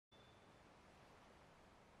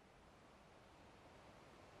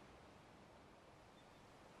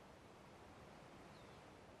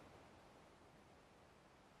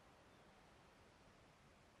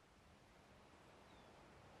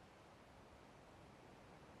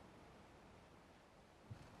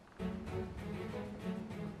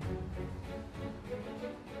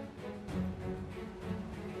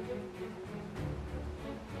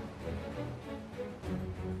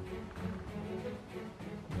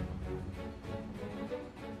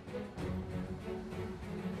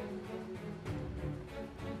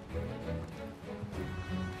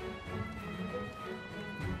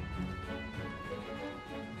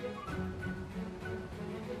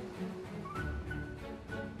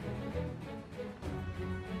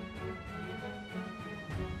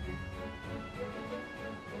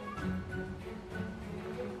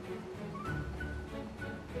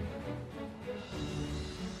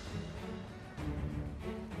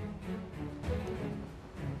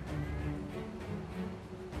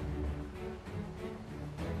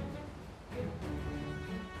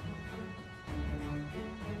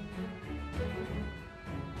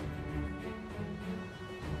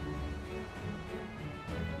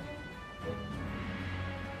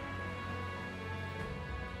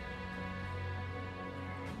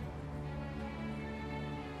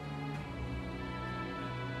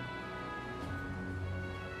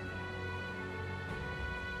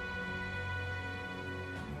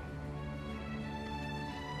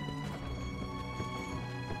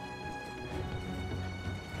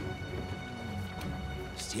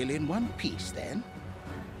still in one piece, then?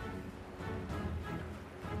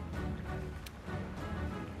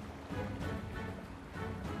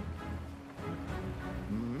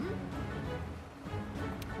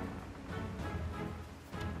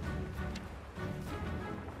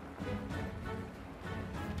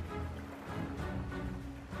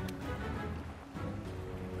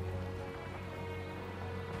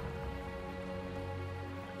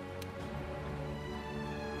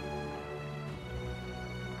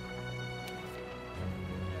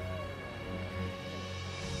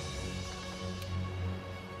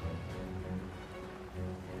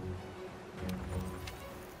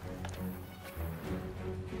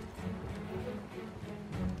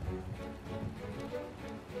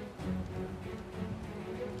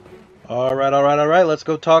 Alright, let's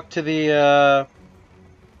go talk to the,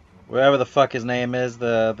 whatever the fuck his name is,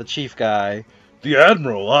 the chief guy. The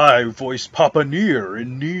Admiral, I voice Papa Near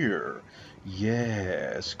in Near.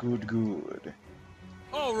 Yes, good.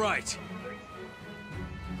 Alright.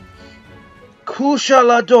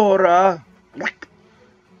 Kushaladora.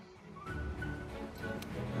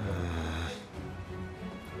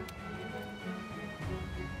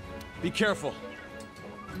 Be careful.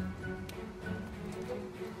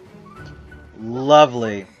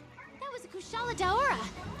 Lovely. That was a Kushala Daora.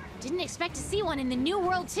 Didn't expect to see one in the New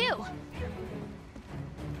World too.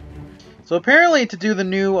 So apparently to do the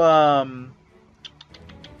new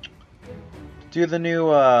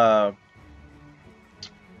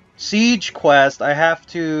siege quest, I have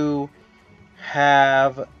to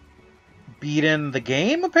have beaten the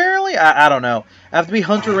game, apparently? I don't know. I have to be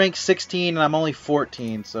Hunter rank 16 and I'm only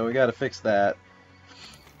 14, so we gotta fix that.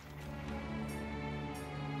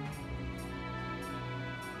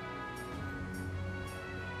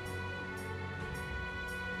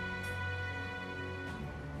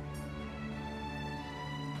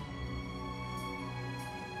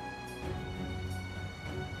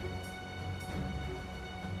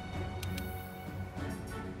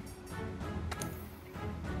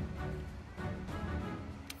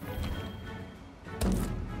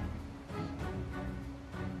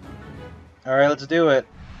 Alright, let's do it.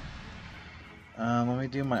 Let me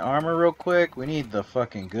do my armor real quick. We need the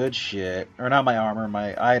fucking good shit. Or not my armor,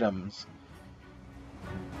 my items.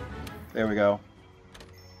 There we go.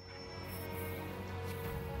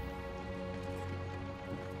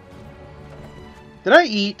 Did I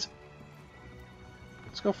eat?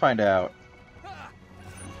 Let's go find out.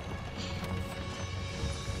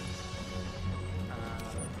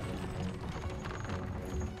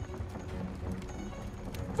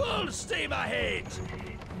 Full steam ahead!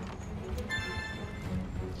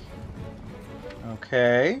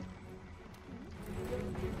 Okay.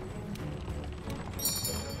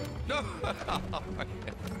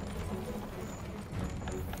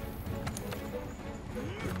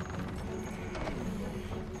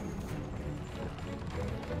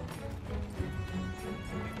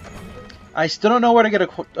 I still don't know where to get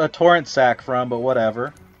a torrent sack from, but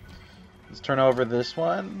whatever. Let's turn over this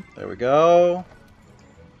one. There we go.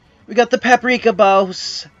 We got the paprika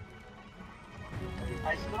boss.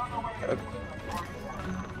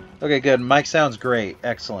 Okay, good. Mic sounds great.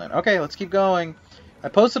 Excellent. Okay, let's keep going. I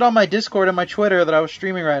posted on my Discord and my Twitter that I was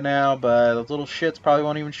streaming right now, but those little shits probably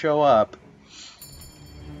won't even show up.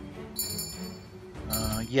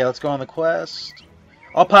 Yeah, let's go on the quest.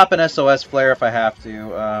 I'll pop an SOS flare if I have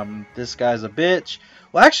to. This guy's a bitch.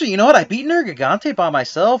 Well, actually, you know what? I beat Nergigante by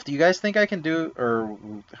myself. Do you guys think I can do... Or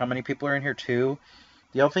how many people are in here, too?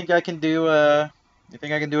 Do y'all think I can do... You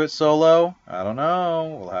think I can do it solo? I don't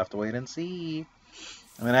know. We'll have to wait and see.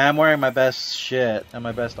 I mean, I am wearing my best shit and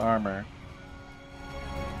my best armor.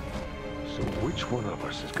 So which one of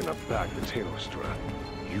us is gonna back the tail strap?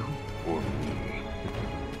 You or me?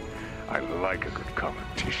 I like a good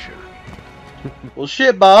competition. Well,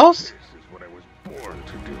 shit, boss. This is what I was born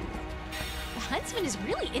to do. The huntsman is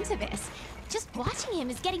really into this. Just watching him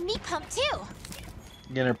is getting me pumped too.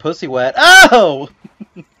 Getting her pussy wet. Oh!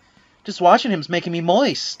 Just watching him's making me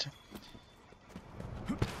moist.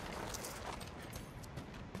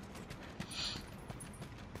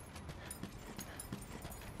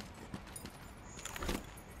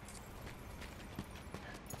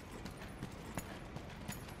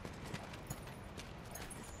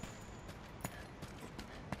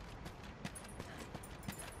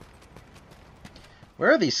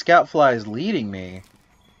 Where are these scout flies leading me?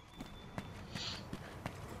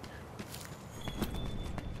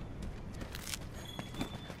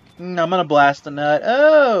 I'm gonna blast a nut.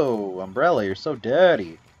 Oh, Umbrella, you're so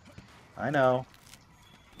dirty. I know.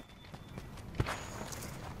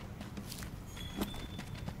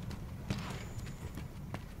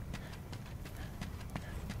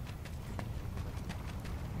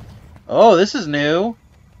 Oh, this is new.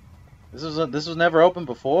 This was never open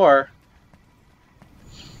before.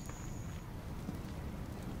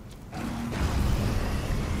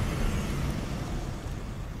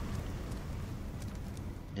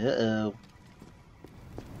 Uh-oh.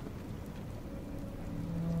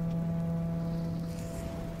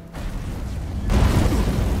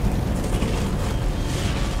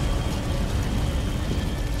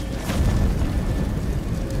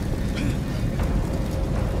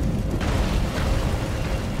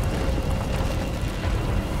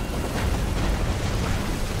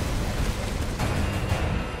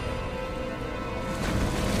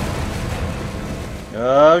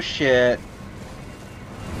 Oh shit.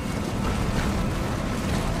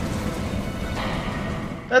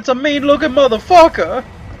 That's a mean looking motherfucker.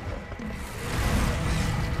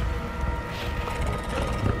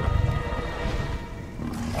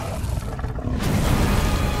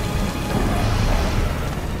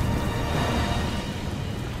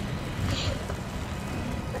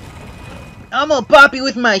 I'm gonna pop you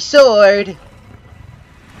with my sword.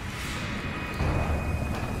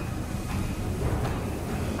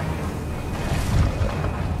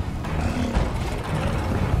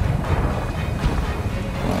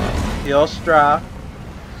 Kill Straw.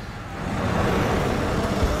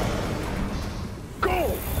 Go!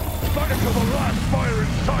 Fight until the last fire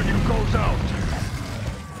inside you goes out!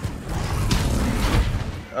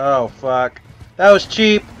 Oh fuck. That was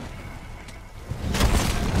cheap.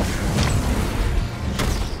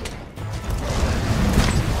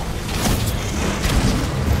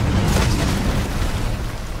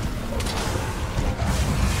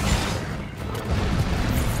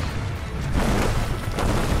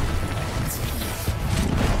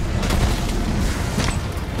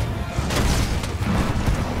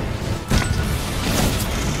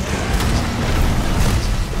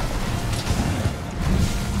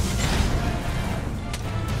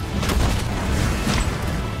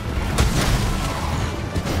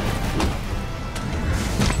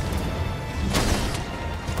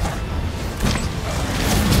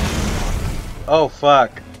 Oh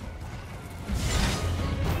fuck.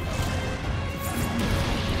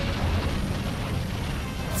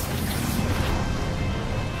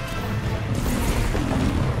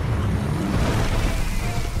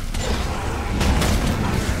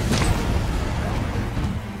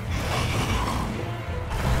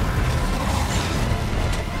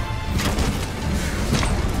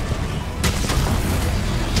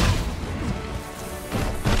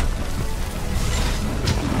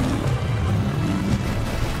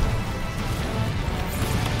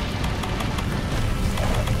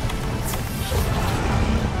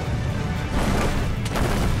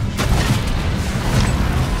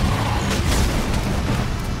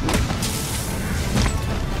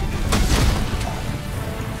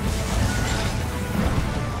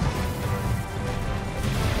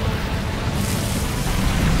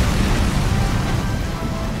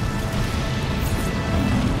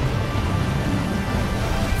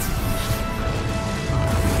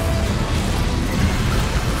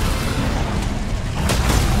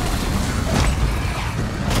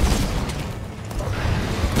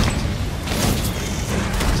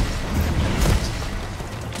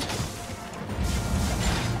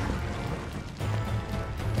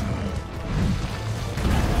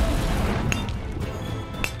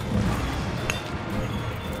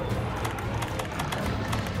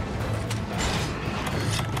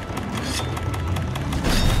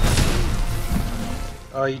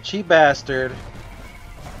 Oh, you cheap bastard.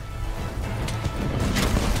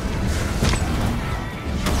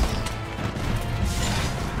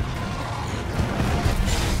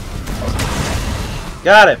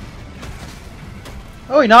 Got him.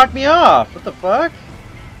 Oh, he knocked me off. What the fuck?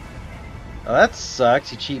 Oh, that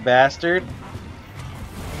sucks, you cheap bastard.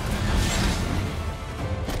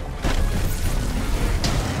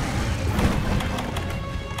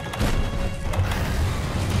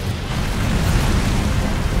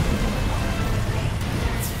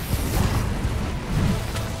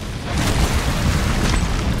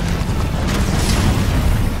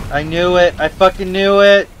 I knew it. I fucking knew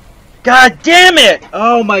it. God damn it!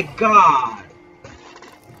 Oh my god.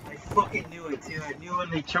 I fucking knew it too. I knew when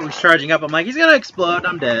he was charging up. I'm like, he's gonna explode.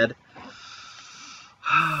 I'm dead.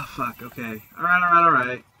 Ah, fuck. Okay.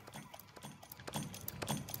 Alright.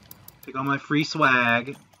 Take all my free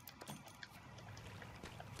swag.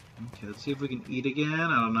 Okay, let's see if we can eat again.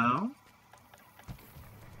 I don't know.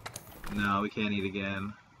 No, we can't eat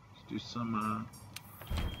again. Let's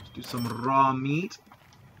do some raw meat.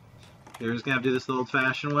 Okay, we're just gonna have to do this the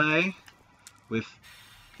old-fashioned way. With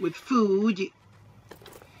food.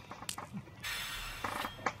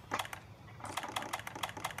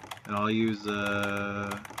 And I'll use where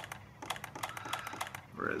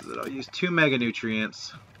is it? I'll use 2 mega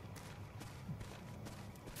nutrients.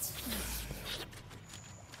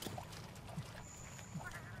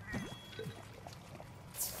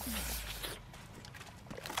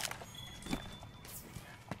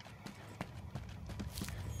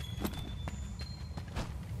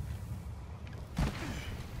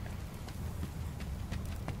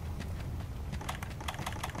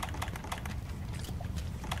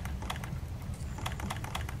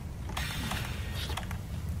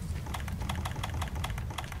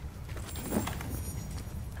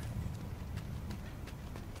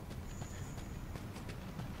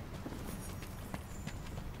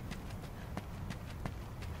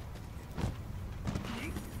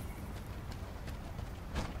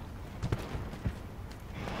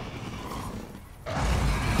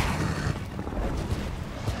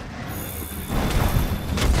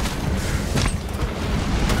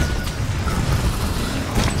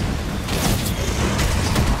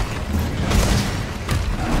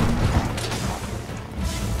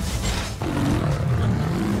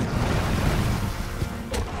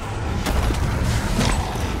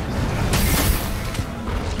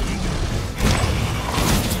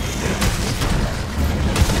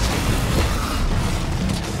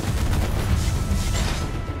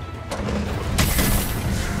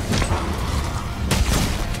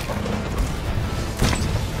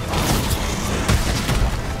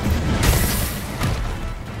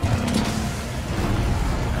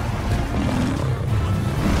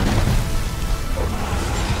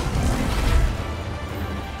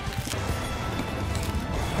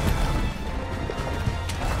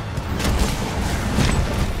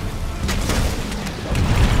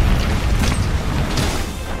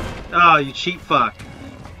 Oh, you cheap fuck.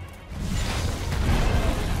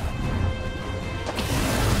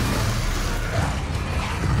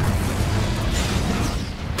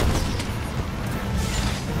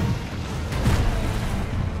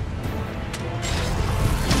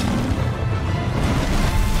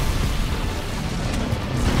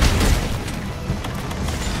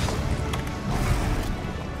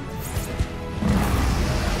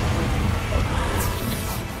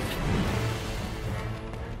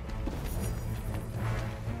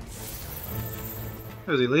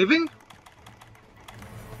 Is he leaving?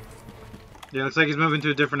 Yeah, looks like he's moving to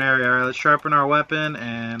a different area. Alright, let's sharpen our weapon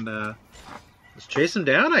and let's chase him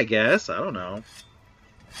down, I guess. I don't know.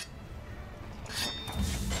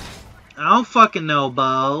 I don't fucking know,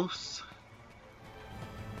 boss.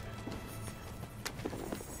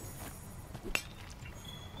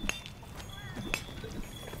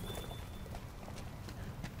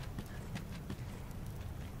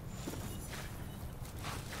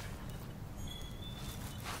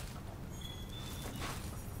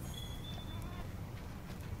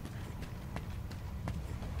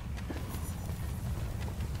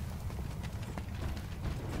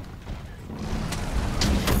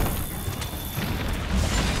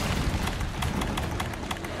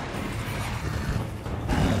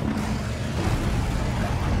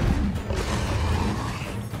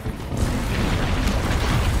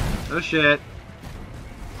 Oh shit.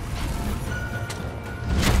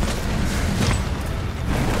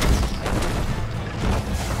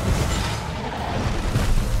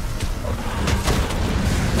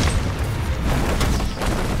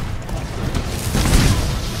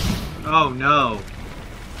 Oh no.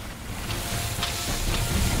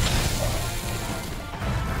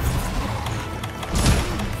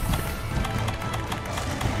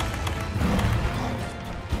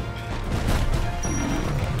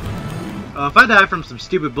 If I die from some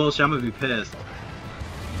stupid bullshit, I'm gonna be pissed.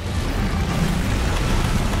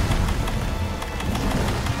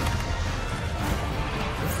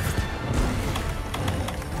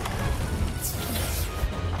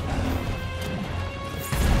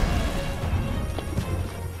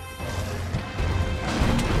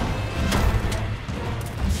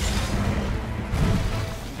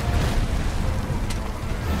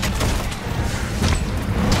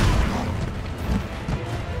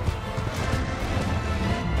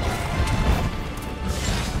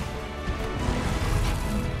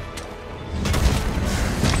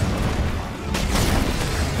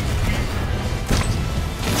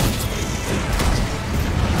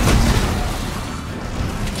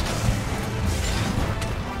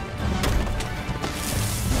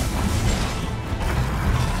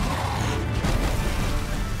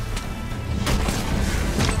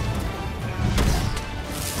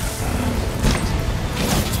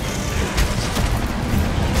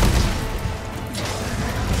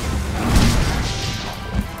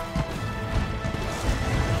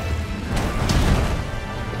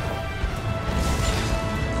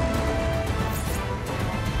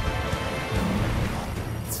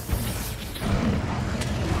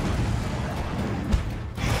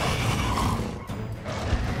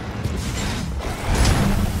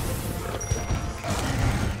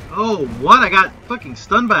 Oh, what? I got fucking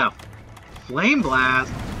stunned by a flame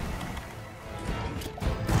blast.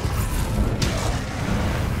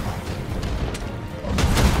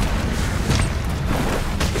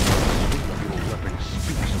 Your weapon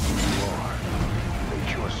speaks of who you are. Make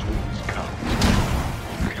your swings count.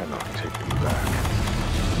 You cannot take them back.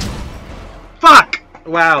 Fuck!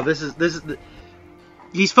 Wow, this is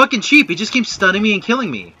he's fucking cheap. He just keeps stunning me and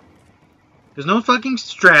killing me. There's no fucking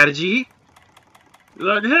strategy.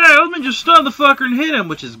 You're like, hey, let me just stun the fucker and hit him,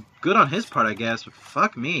 which is good on his part, I guess, but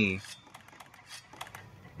fuck me.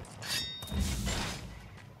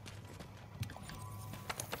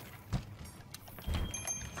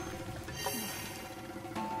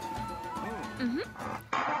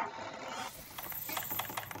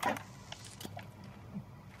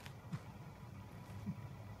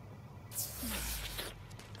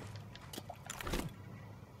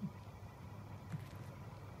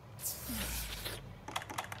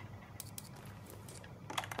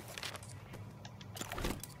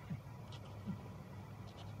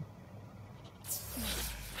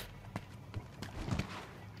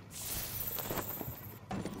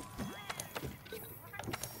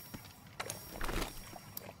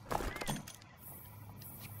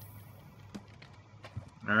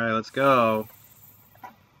 Alright, let's go.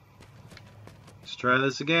 Let's try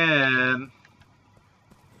this again.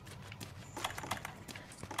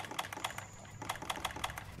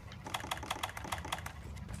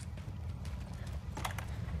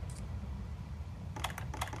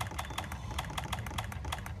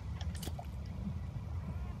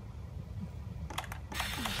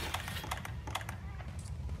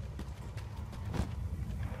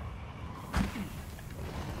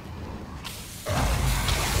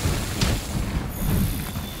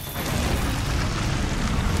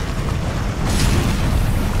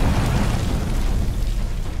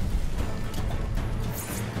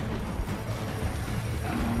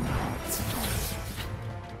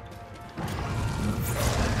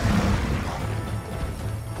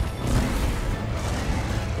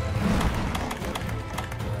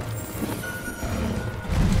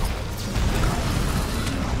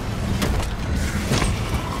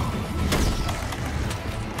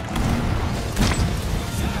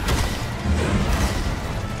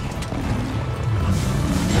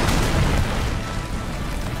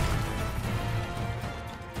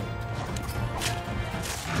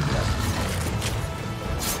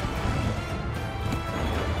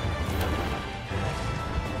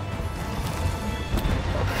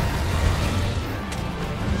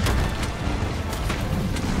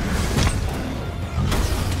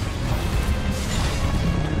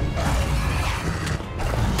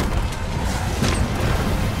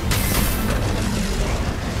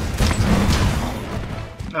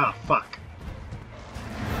 Oh, fuck.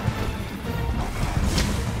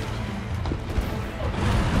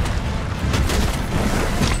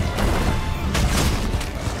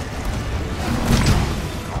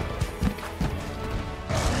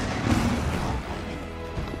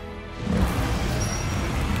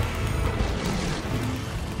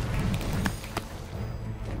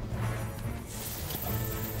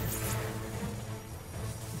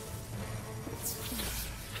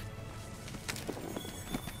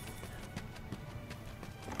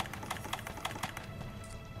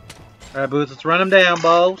 Alright, Boots, let's run him down,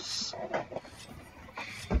 boss.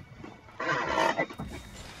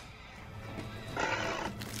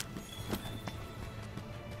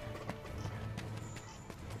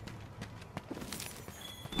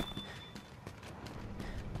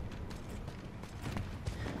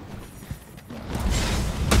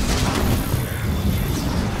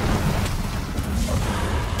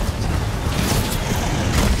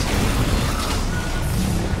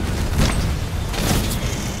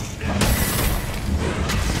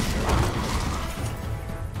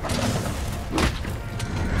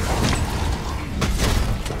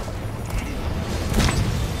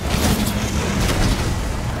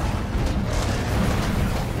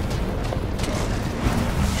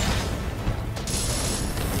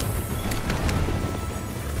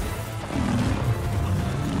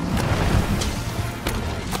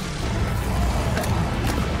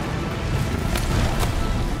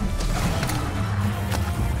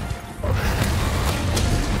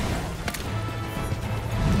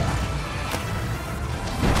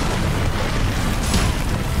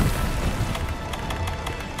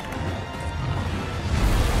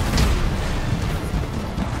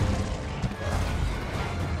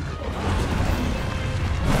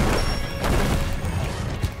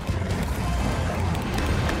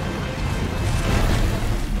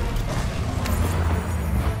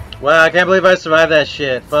 Wow, I can't believe I survived that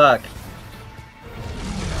shit. Fuck.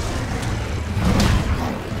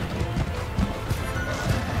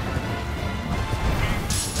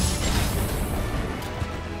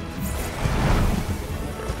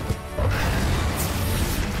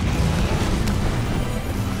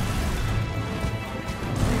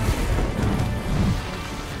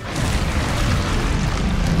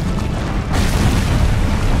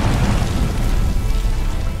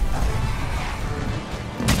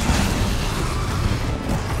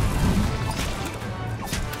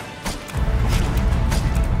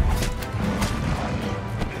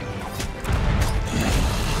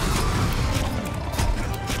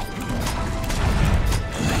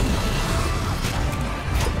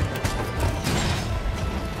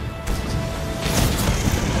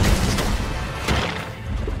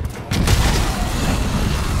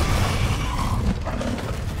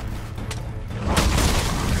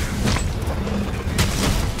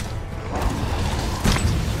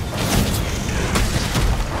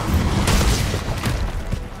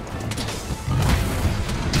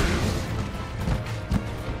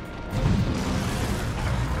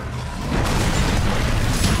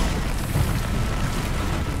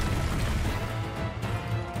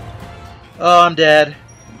 Oh, I'm dead.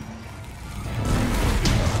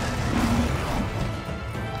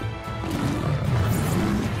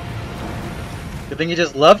 Good thing you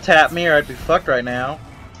just love tapped me or I'd be fucked right now.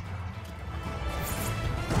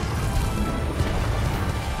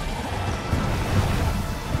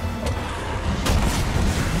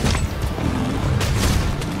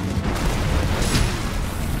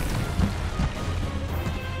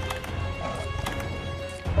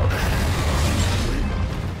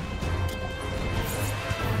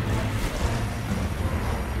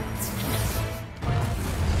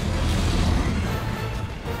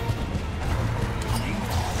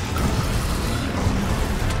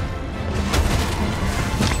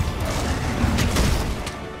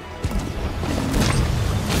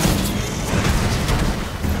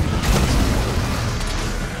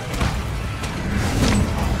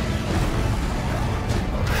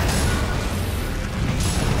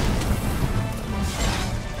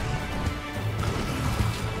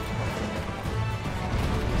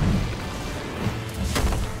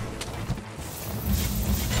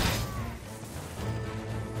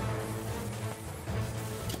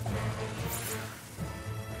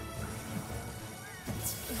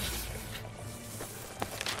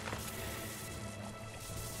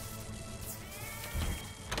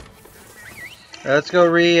 Let's go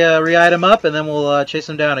re-item up, and then we'll chase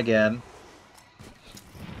him down again.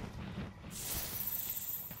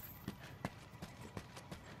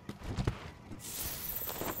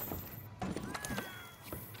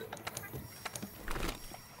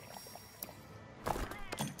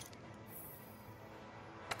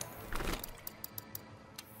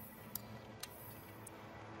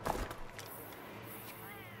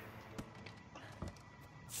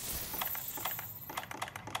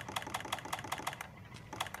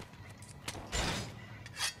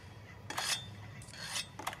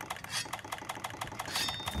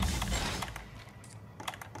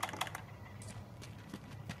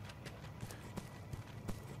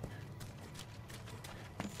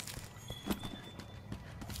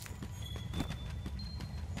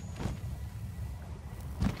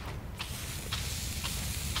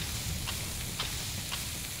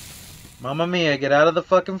 Mamma mia, get out of the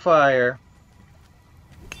fucking fire.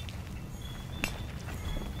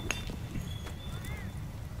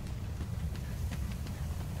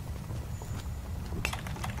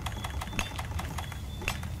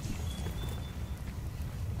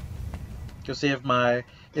 Go see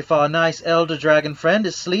if our nice elder dragon friend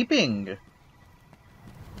is sleeping.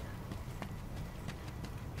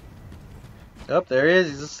 Oh, there he is,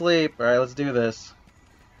 he's asleep. Alright, let's do this.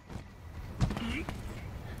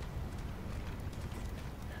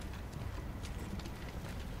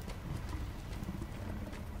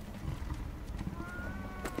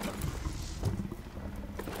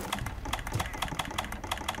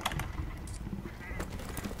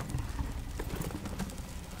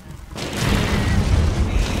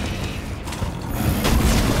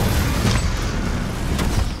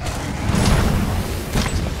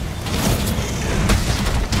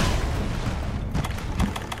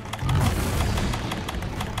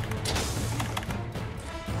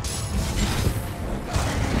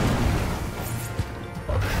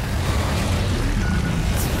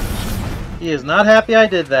 He is not happy I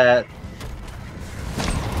did that.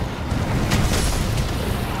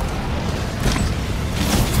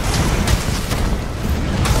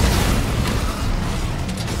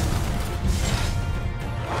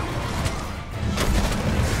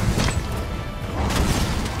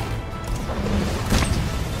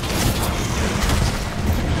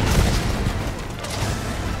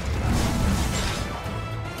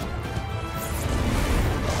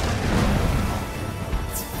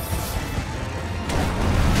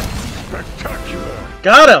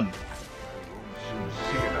 Got him! Soon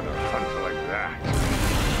see another hunt like that.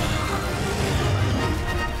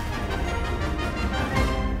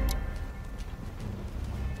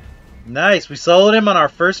 Nice, we soloed him on our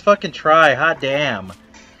first fucking try. Hot damn.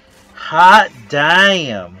 Hot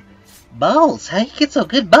damn. Boss, how you get so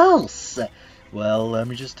good, boss? Well, let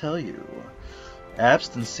me just tell you.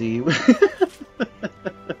 Abstinency.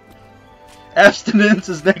 Abstinence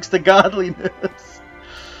is next to godliness.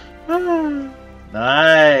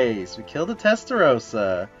 Nice! We killed a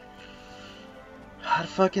Testarossa. Hot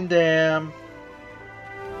fucking damn.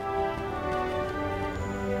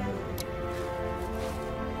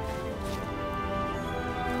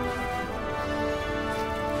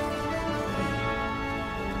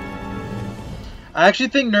 I actually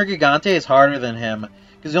think Nergigante is harder than him.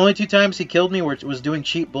 Because the only two times he killed me was doing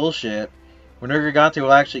cheap bullshit. Where Nergigante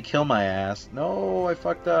will actually kill my ass. No, I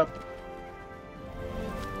fucked up.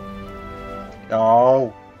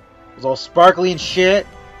 Oh. It was all sparkly and shit.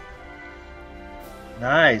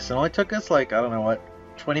 Nice. It only took us like, I don't know what,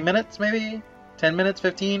 20 minutes maybe? 10 minutes,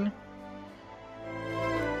 15?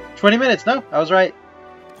 20 minutes, no, I was right.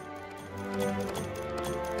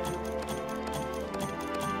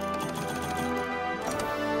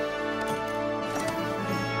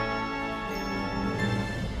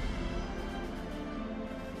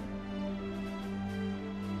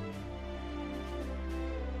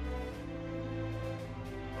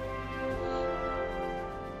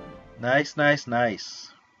 Nice, nice,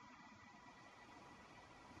 nice.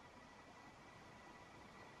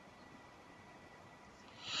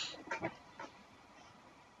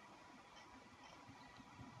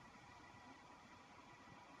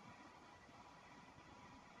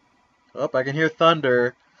 Oh, I can hear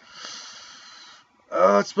thunder.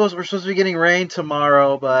 Oh, we're supposed to be getting rain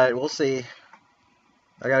tomorrow, but we'll see.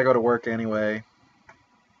 I gotta go to work anyway.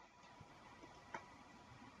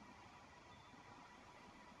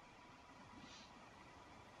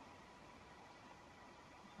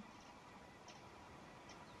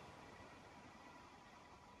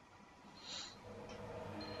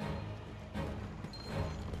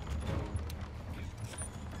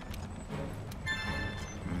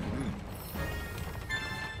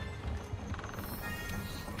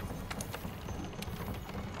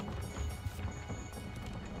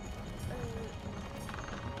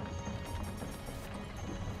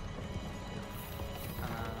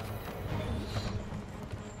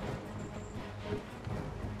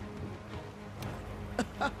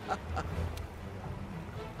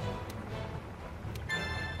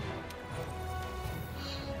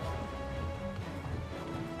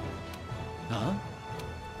 Huh?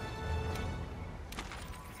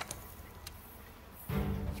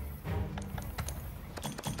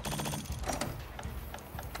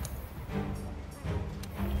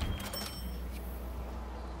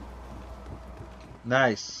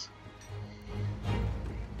 Nice.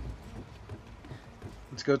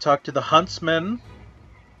 Let's go talk to the huntsman.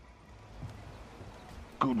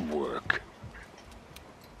 Good work.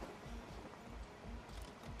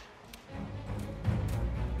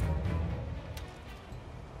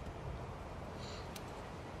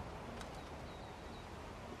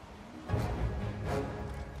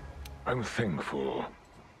 I'm thankful.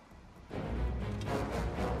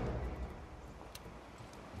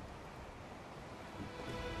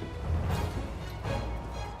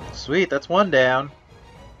 Sweet, that's one down.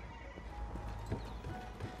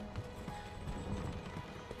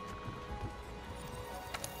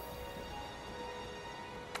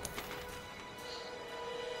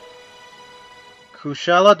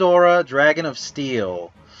 Kushaladora, Dragon of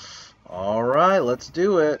Steel. Alright, let's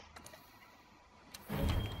do it.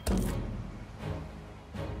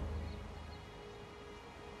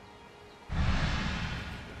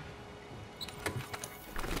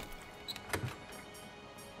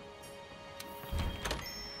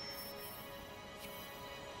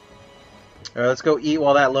 Alright, let's go eat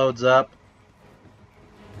while that loads up.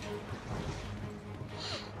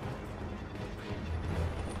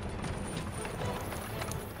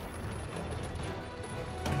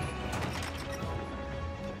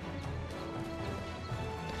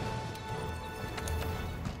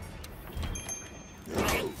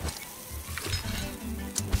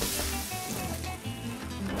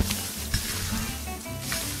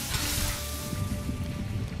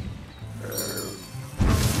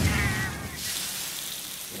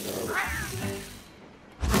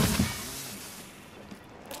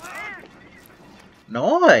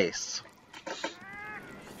 Nice!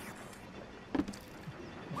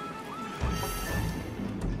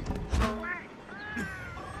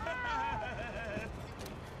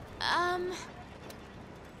 Um...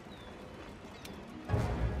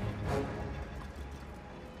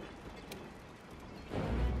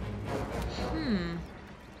 Hmm.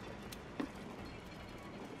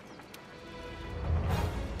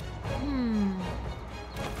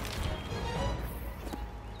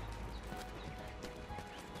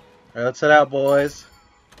 Alright, let's head out, boys.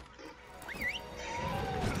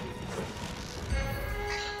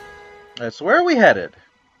 Alright, so where are we headed?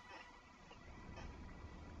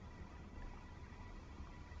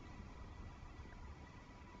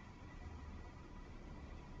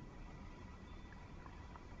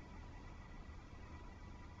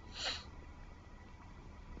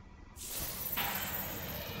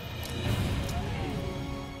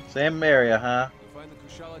 Same area, huh? We'll find the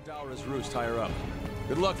Kushala Daora's roost higher up.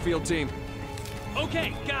 Good luck, field team.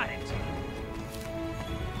 Okay, got it.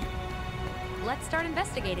 Let's start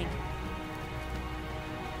investigating.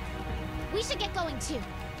 We should get going too.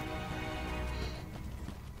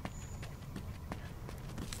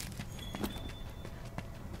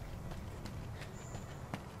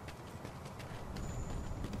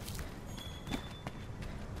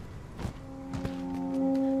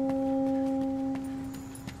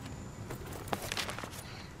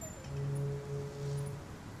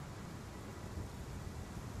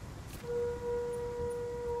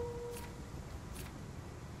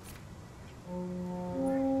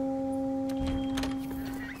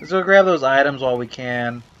 Let's go grab those items while we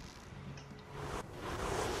can.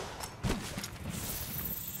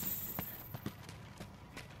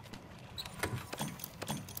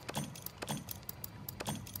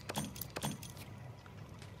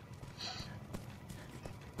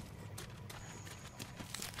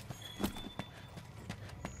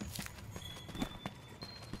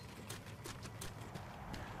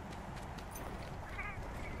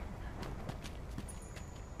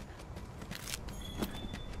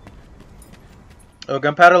 Oh,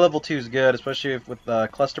 gunpowder level 2 is good, especially with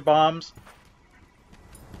cluster bombs.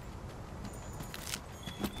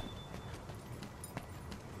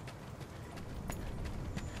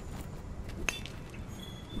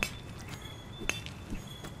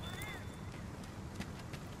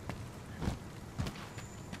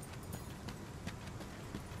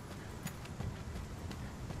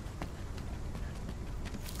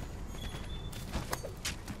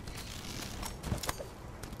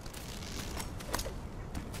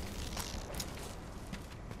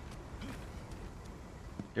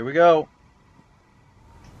 Here we go.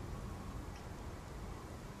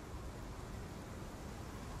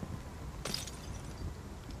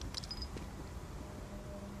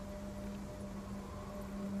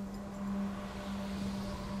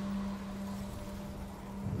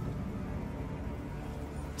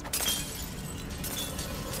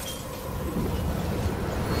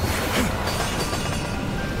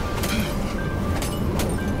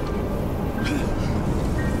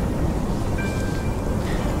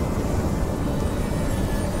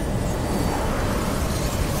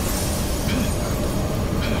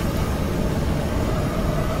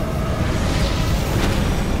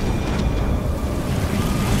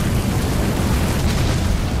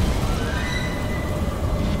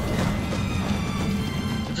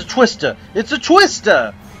 Twister! It's a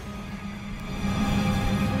twister!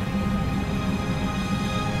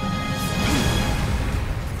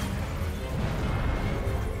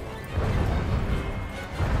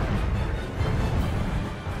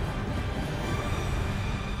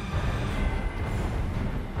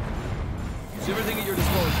 It's everything at your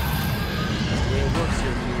disposal. That's the way it works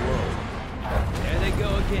here in the new world. There they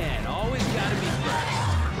go again. Always gotta be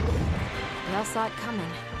first. We all saw it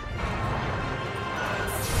coming.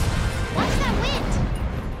 Watch that wind!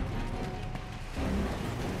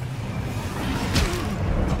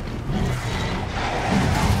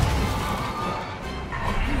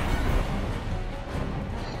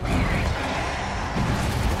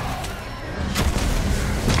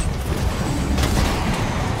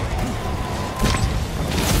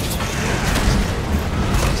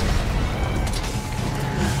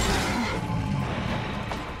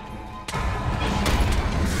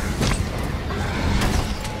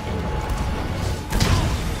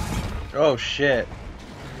 Oh shit.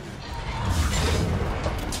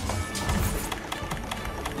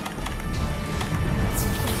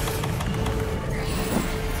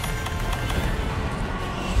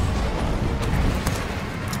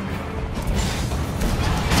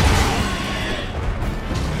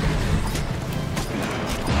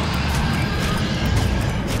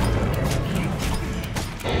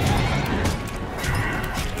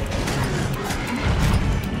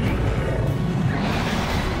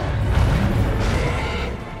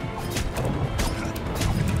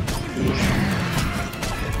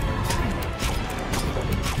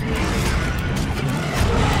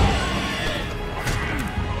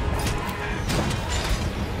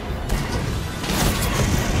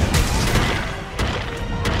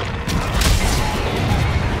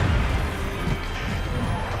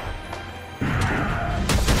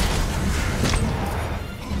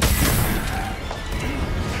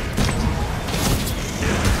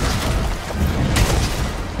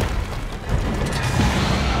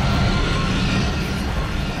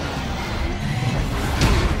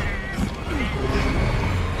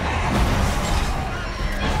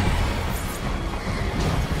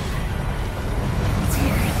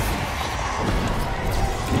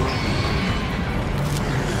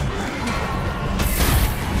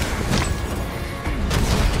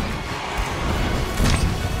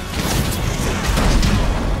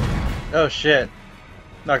 Oh shit.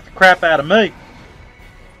 Knocked the crap out of me.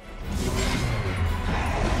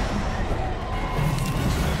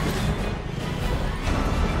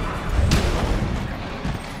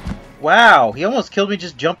 Wow, he almost killed me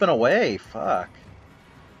just jumping away. Fuck.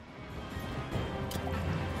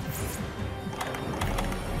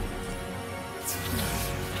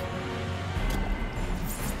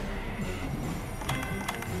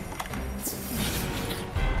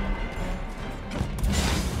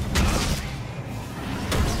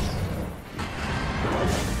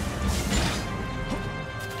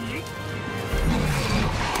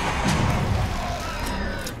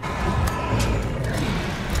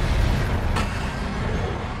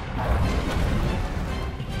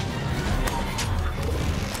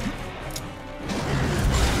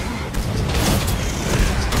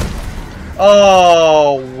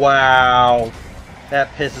 Oh, wow.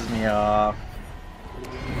 That pisses me off.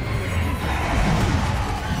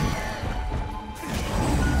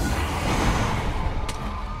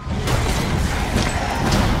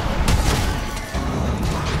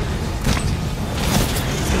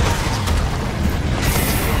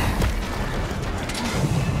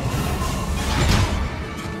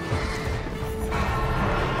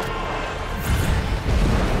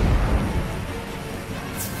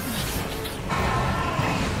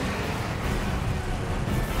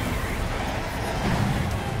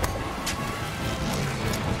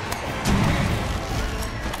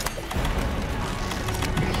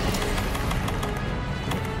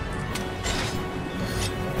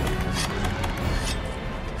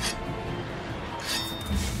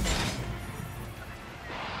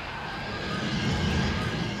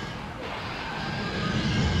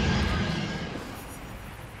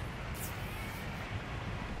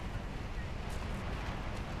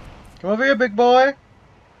 Come over here, big boy.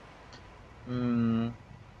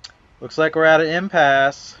 Looks like we're at an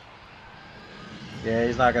impasse. Yeah,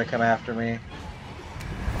 he's not gonna come after me.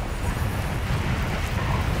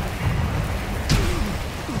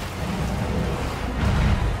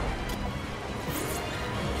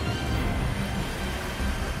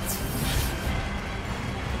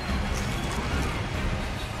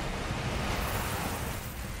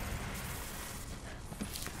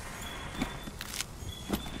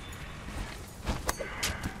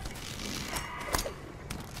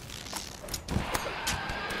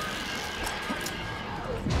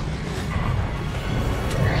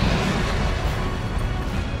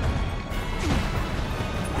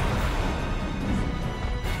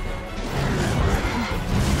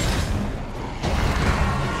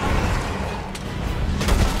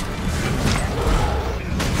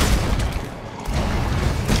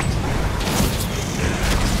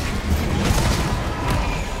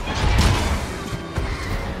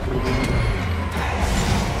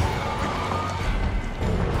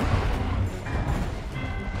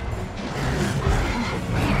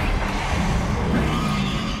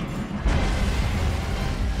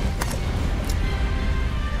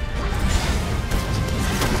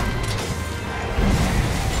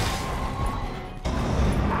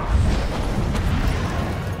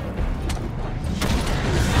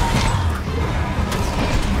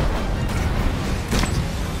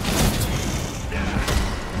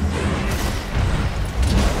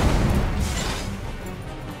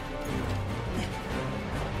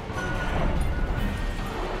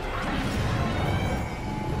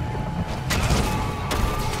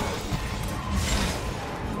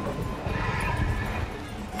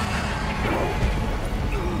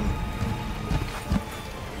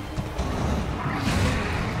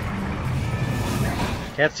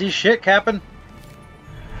 Can't see shit, Captain.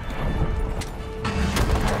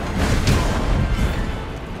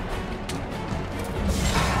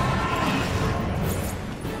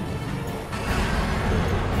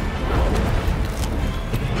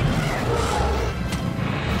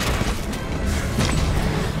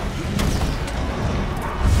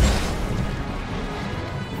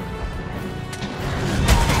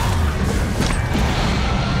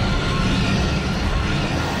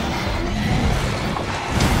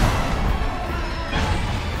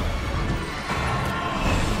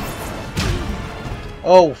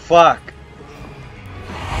 Oh, fuck.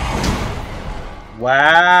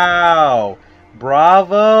 Wow.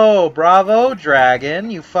 Bravo. Bravo,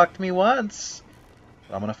 dragon. You fucked me once.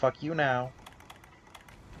 I'm gonna fuck you now.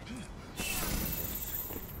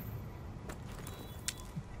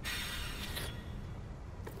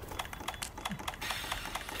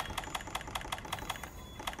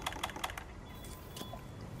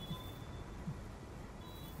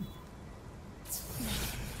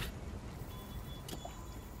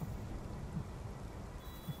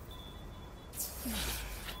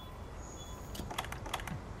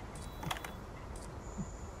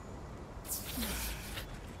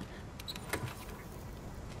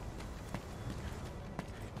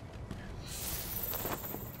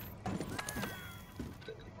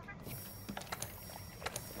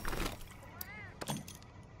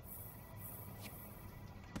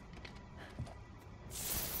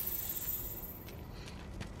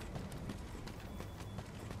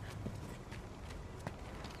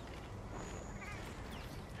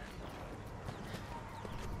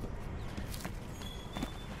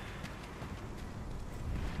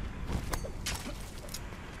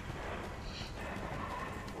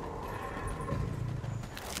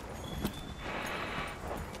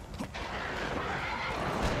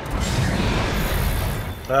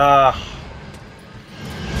 Ugh.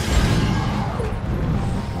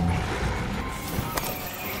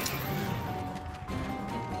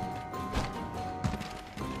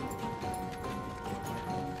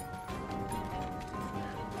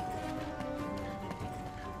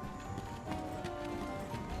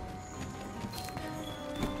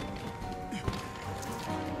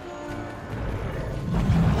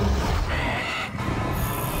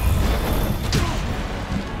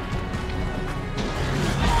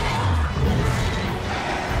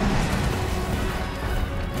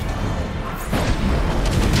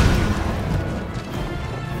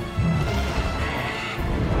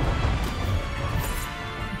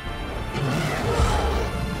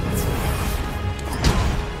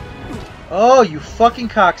 Oh, you fucking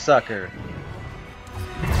cocksucker.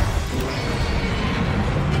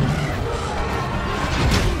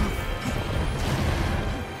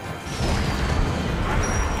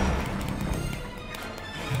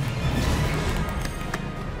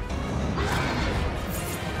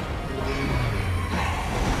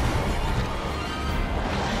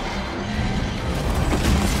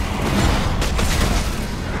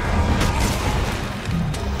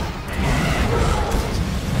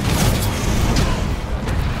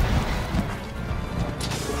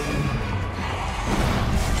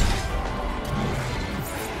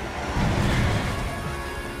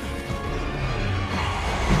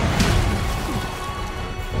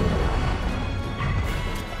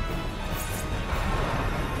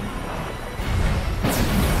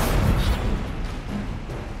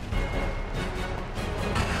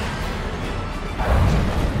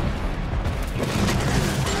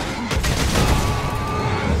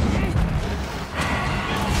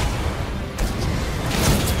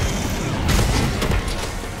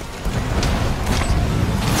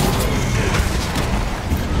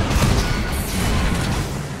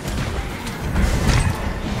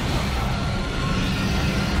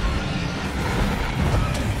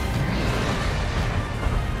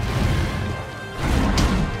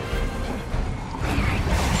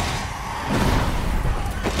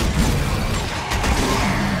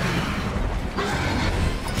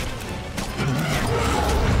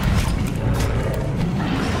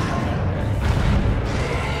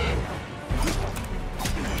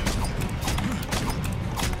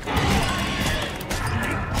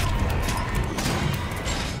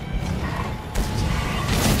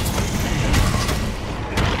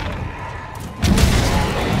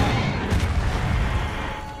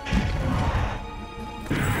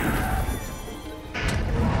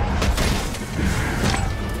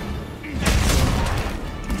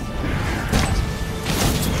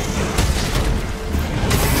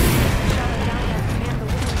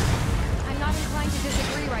 I'm not inclined to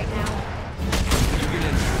disagree right now. You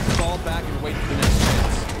can fall back and wait for the next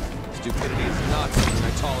chance. Stupidity is not something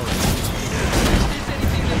I tolerate. If there's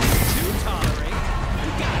anything that you do tolerate, you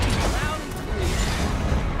gotta be loud and clear.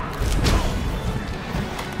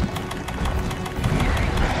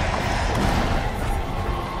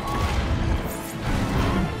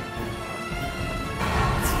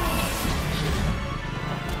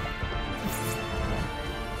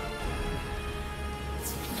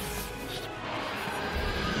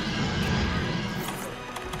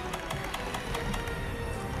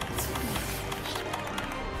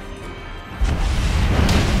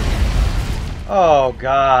 Oh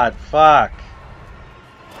god, fuck.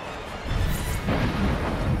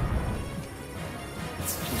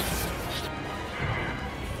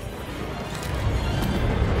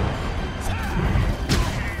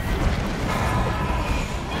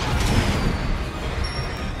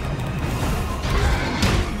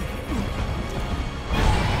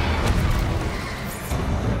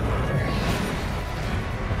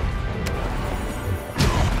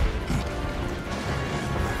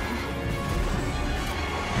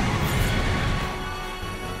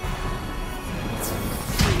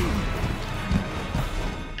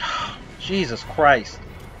 Jesus Christ.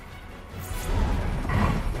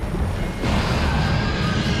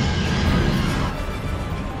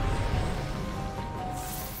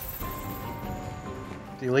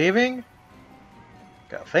 Is he leaving?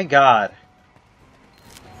 God, thank God.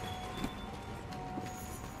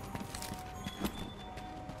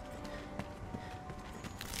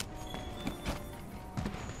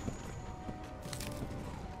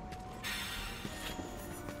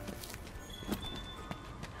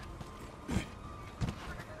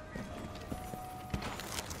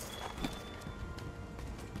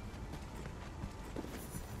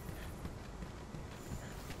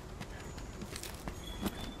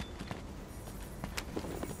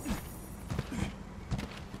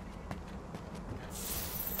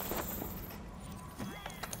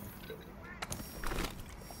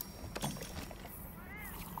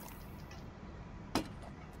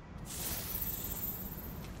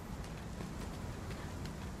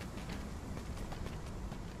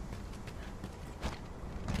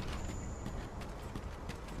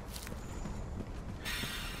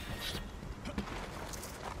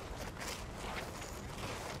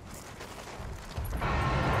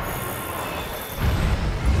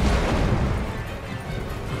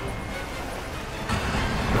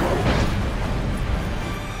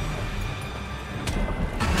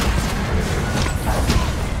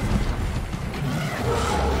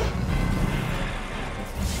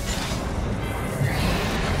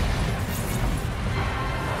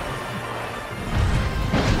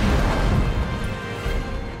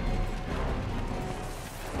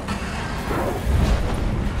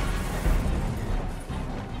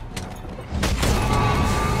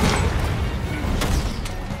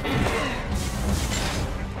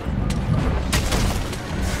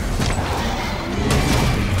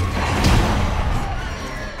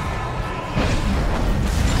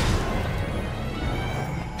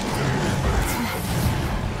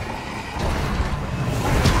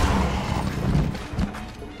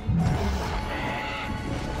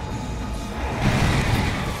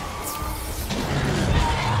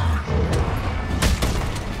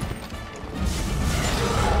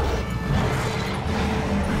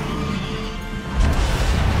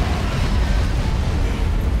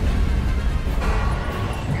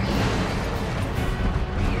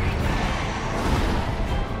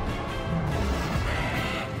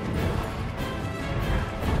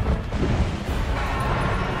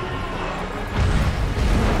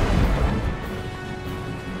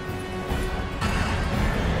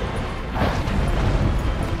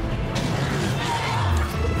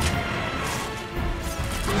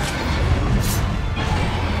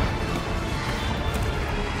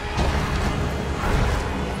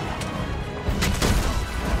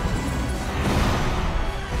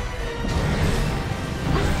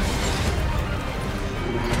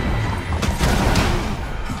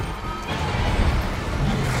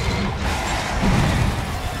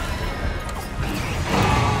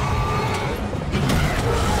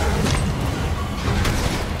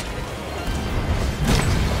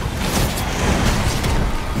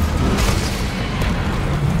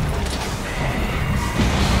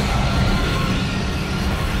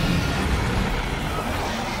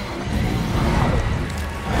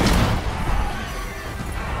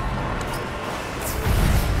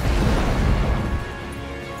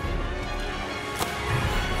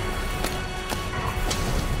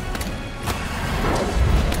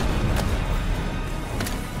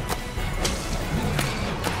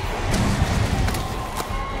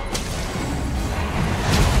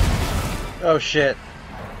 Oh shit.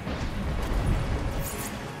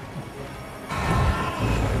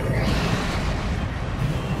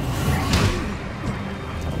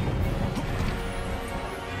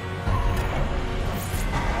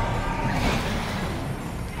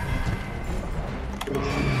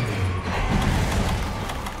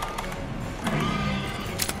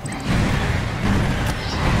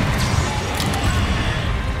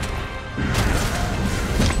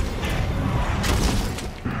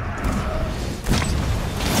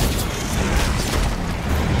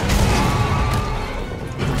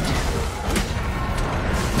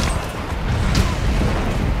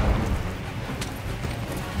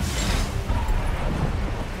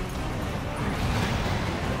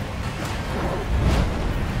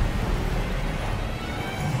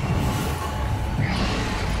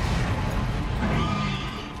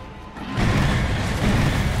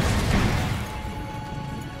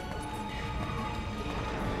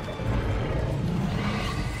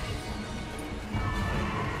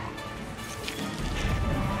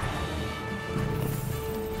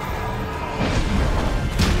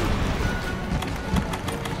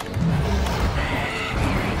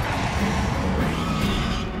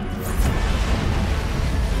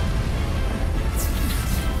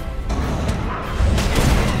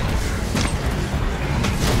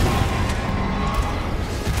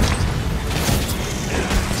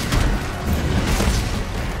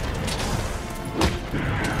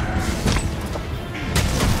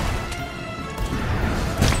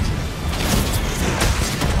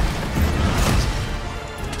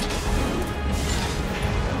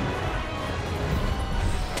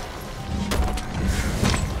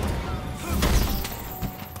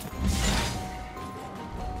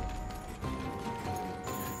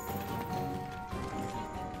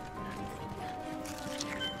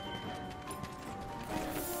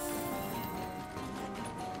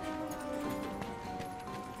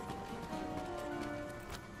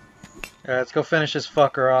 Alright, let's go finish this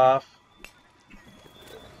fucker off.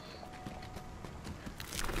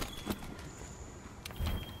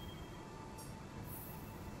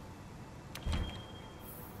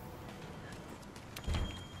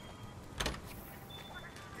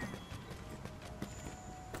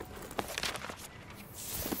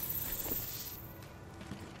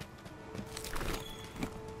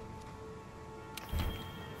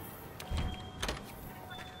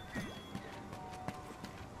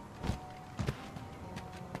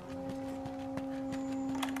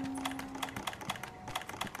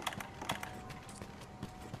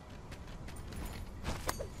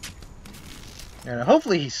 And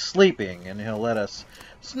hopefully he's sleeping and he'll let us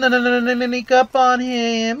sneak up on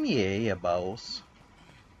him. Yeah, boss.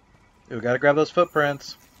 We gotta grab those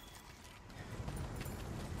footprints.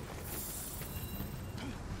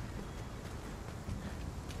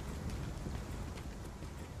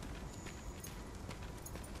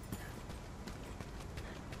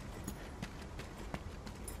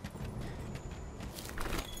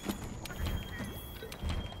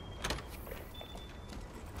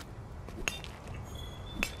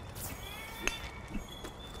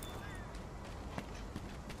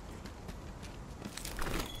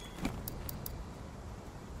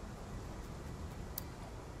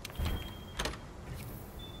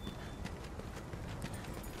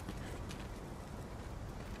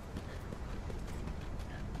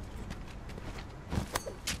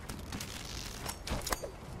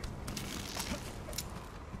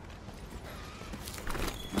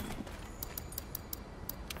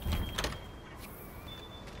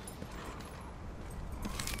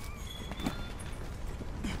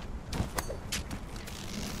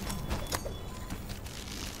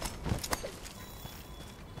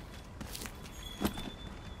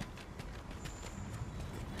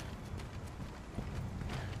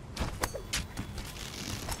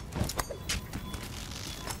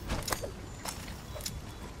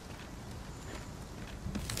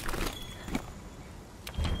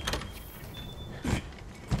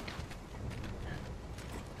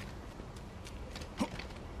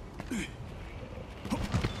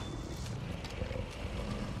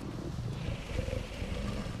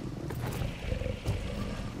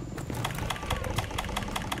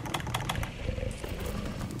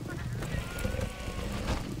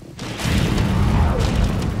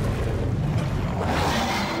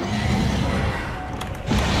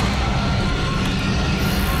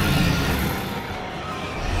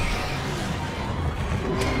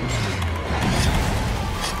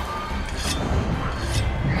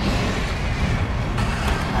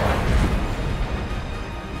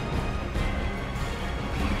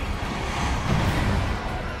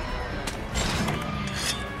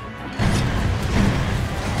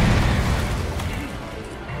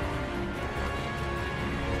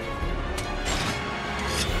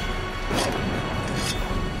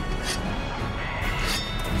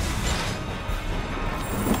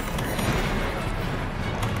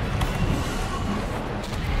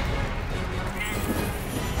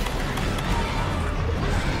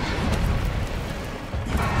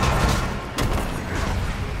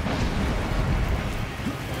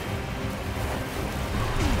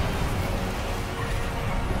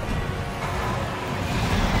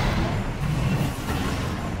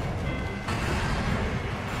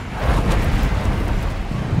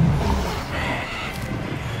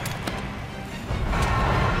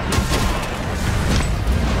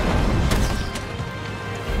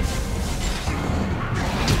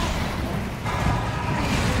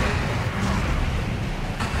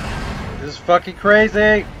 fucking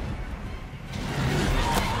crazy.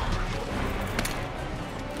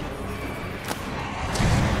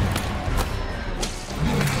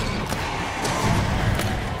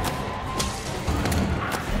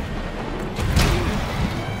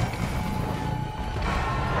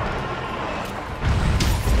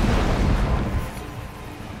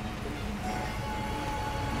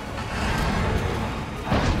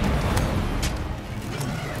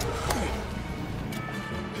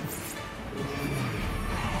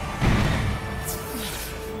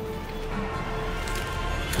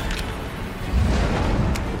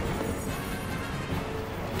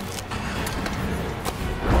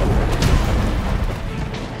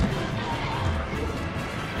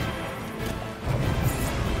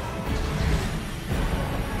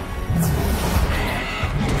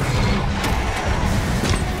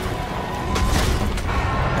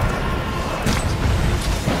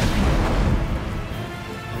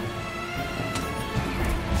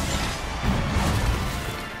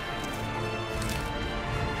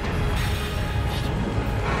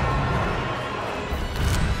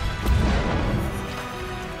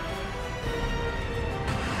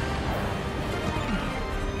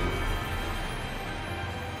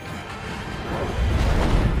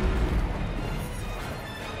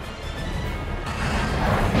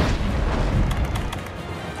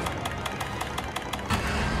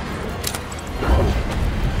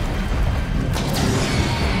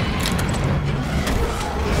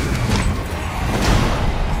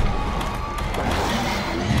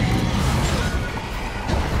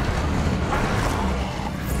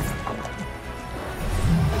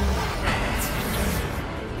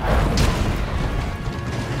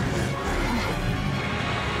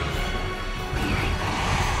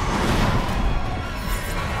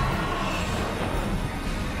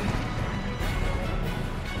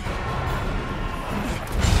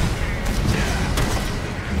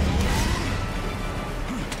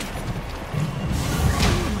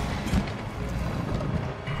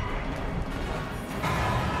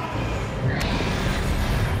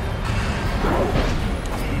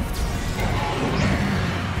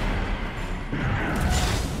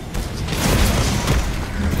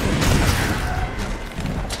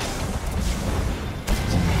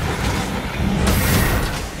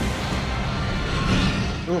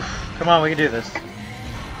 Oof, come on, we can do this.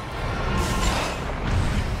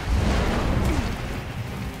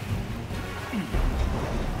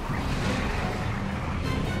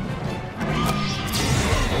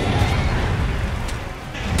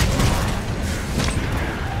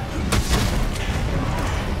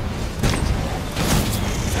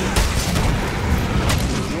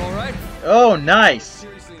 You all right? Oh, nice.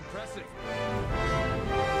 Seriously impressive.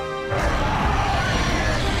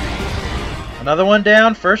 Another one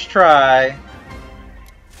down, first try.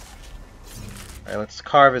 Alright, let's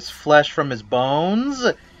carve his flesh from his bones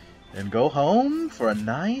and go home for a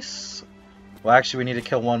nice... Well, actually, we need to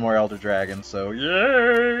kill one more Elder Dragon, so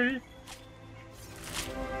yay!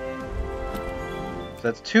 So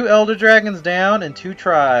that's 2 Elder Dragons down and 2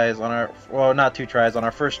 tries on our... Well, not 2 tries, on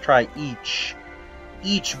our first try each.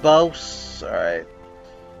 Each boss. Alright.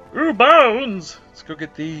 Ooh, bones! Let's go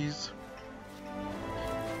get these.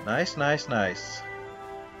 Nice, nice, nice.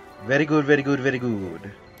 Very good, very good, very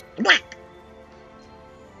good. Oh,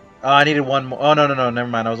 I needed one more. Oh, no, no, no, never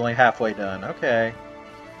mind. I was only halfway done. Okay.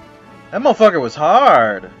 That motherfucker was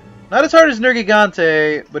hard. Not as hard as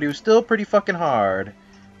Nergigante, but he was still pretty fucking hard.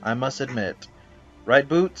 I must admit. Right,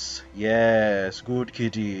 Boots? Yes. Good,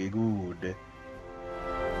 kitty. Good.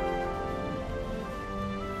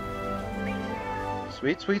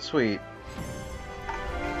 Sweet, sweet, sweet.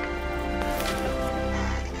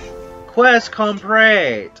 Quest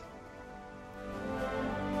complete.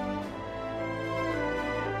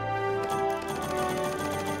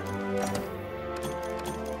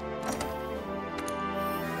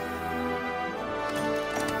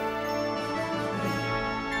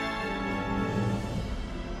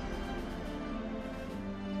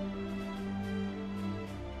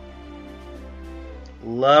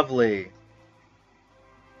 Lovely.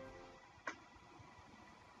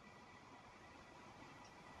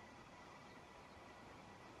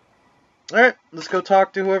 Alright, let's go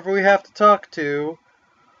talk to whoever we have to talk to.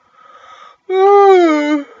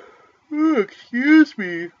 Oh, excuse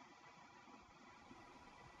me.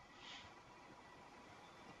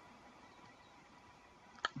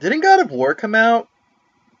 Didn't God of War come out?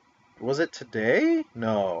 Was it today?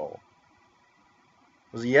 No.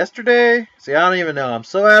 Was it yesterday? See, I don't even know. I'm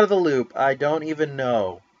so out of the loop. I don't even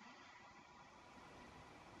know.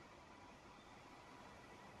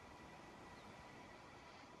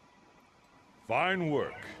 Fine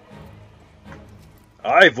work.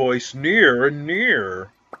 I voice near and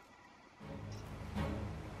near.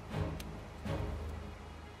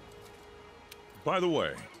 By the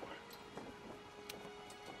way,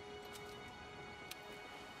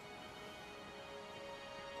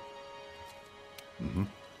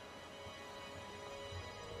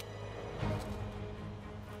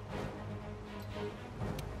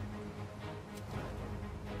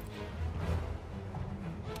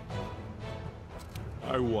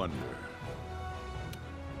 I wonder.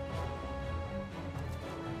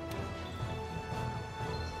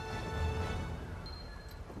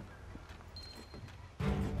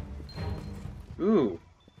 Ooh.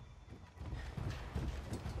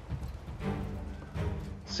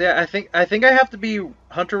 See, I think I have to be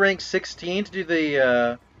Hunter rank 16 to do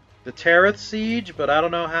the Tareth siege, but I don't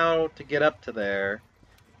know how to get up to there.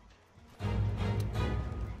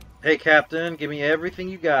 Hey, Captain, give me everything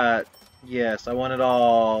you got. Yes, I want it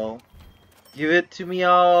all. Give it to me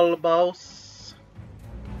all, boss.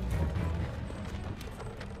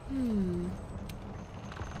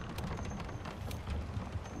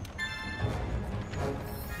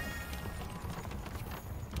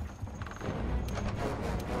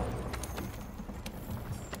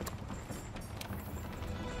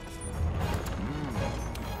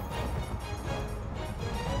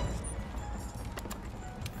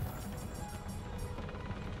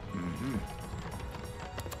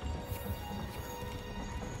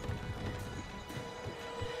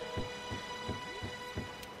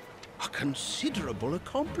 A considerable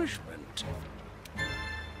accomplishment.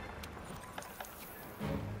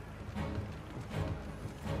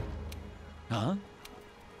 Huh?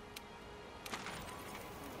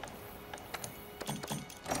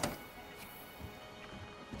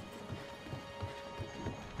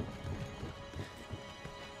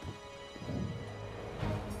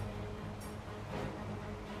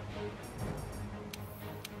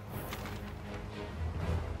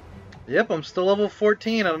 Yep, I'm still level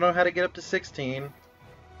 14. I don't know how to get up to 16.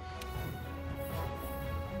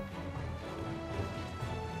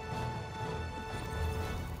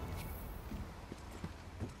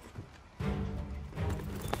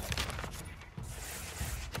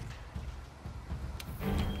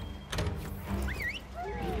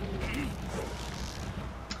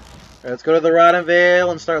 Alright, let's go to the Rotten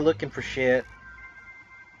Vale and start looking for shit.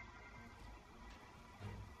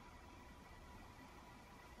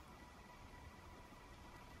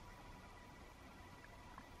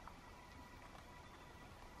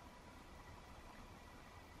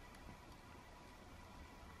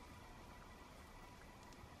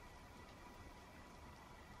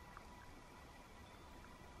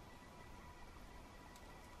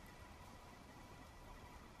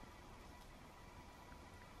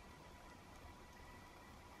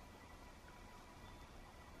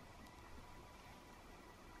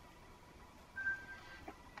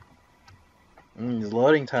 These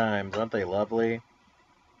loading times, aren't they lovely?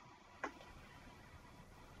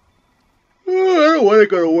 I don't want to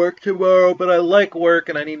go to work tomorrow, but I like work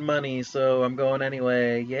and I need money, so I'm going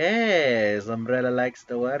anyway. Yes, Umbrella likes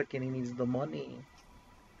to work and he needs the money.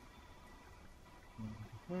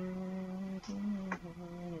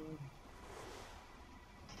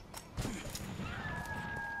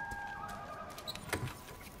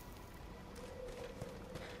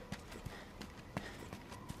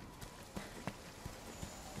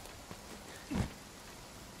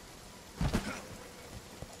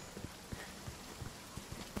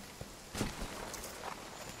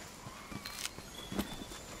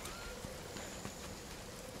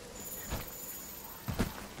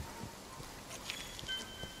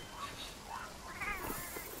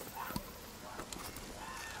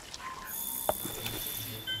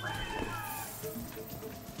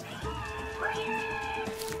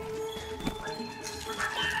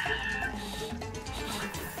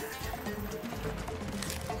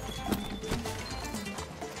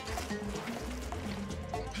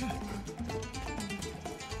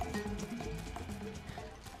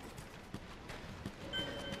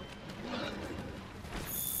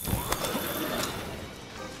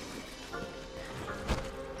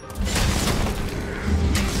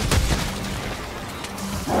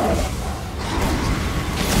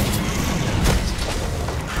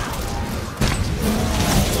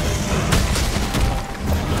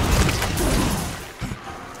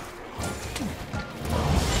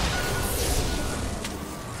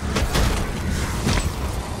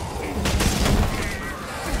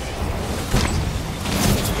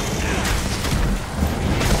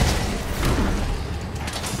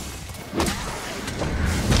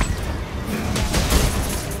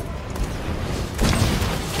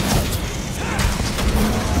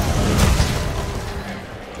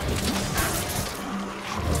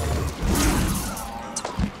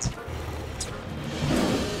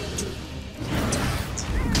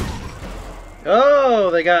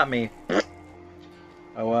 Oh, they got me.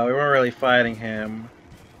 Oh well, we weren't really fighting him.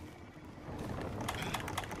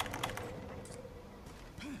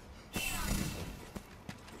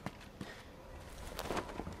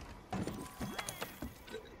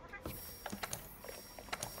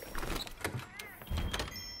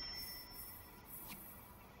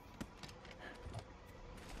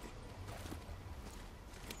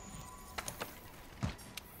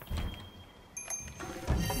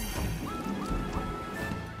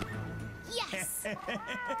 Yes!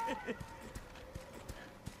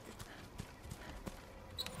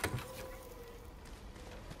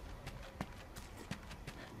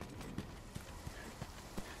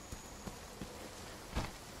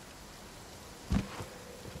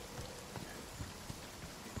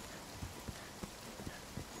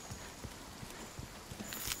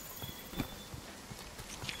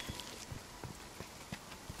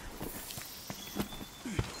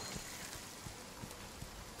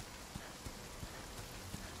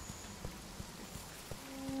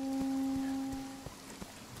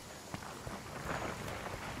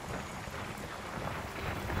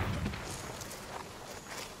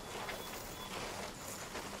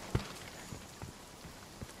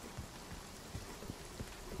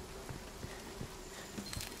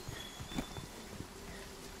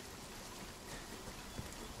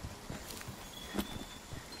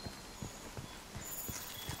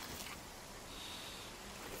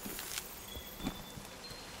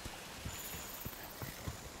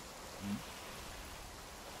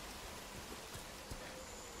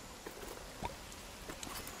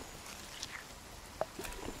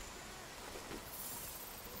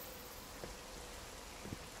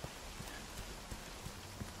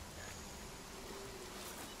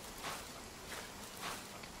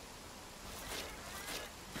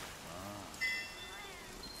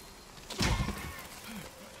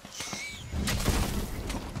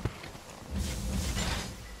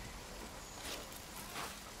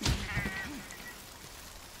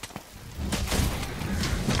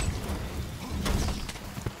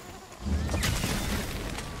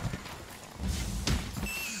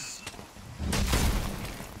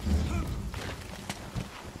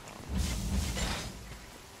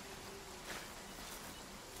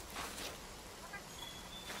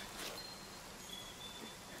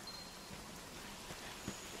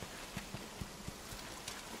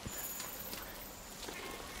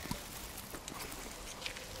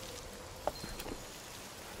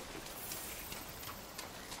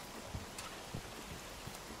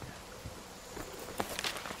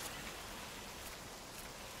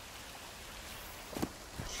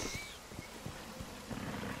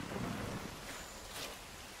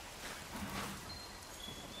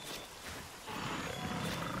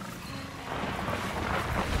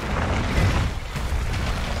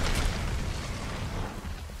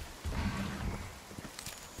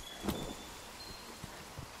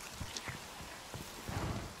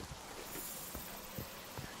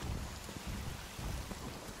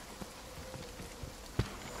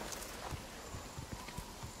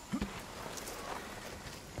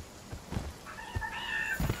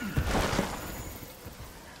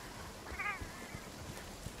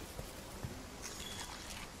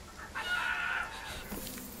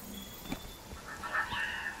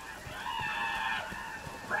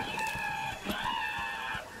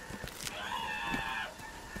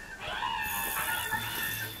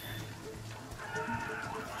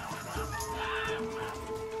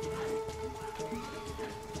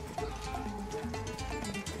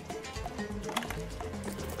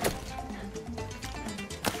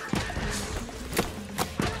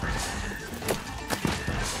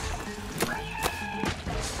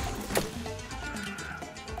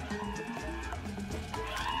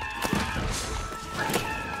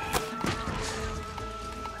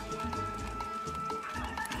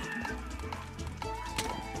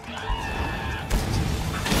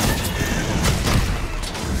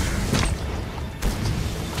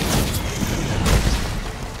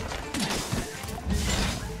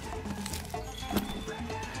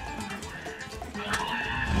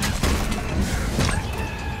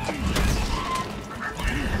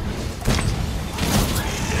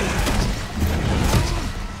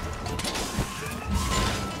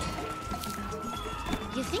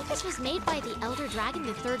 Made by the Elder Dragon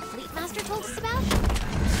the Third Fleet Master told us about?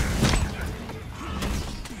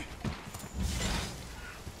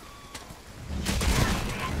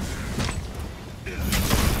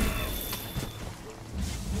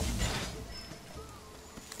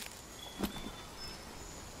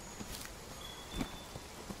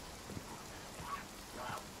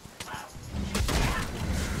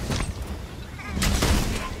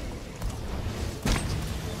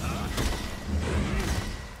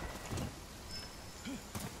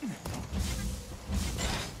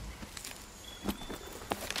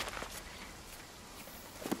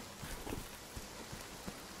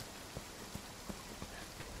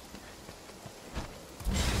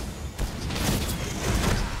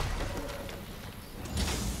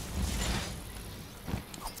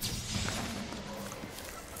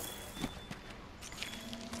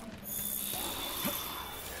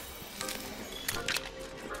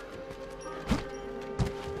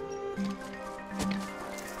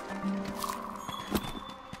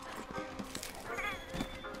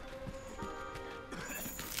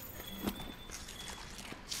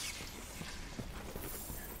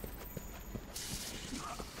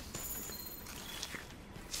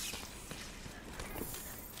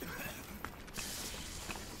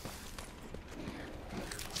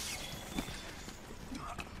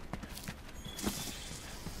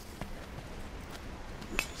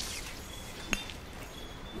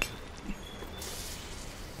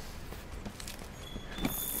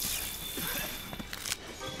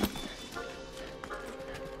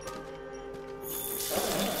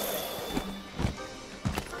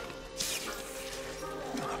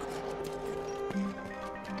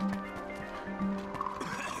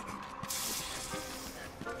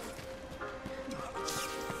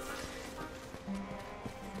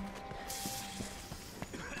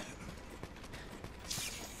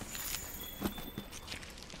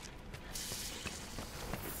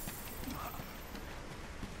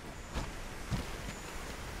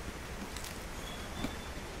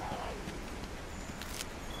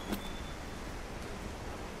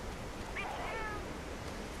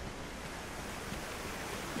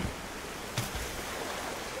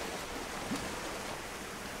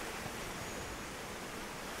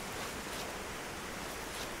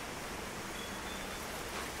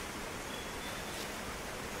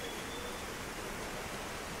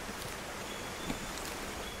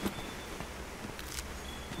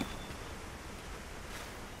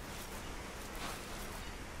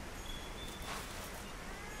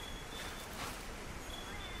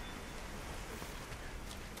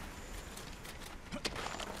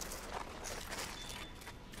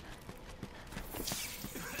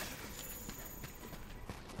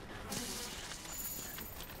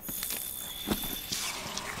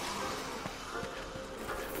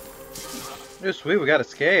 Oh, sweet, we got a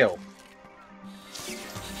scale.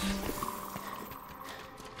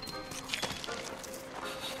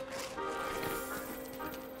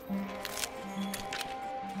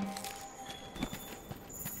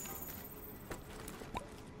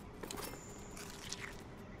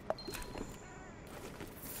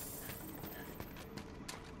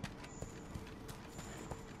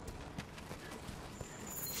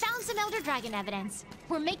 Found some Elder Dragon evidence.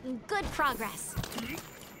 We're making good progress.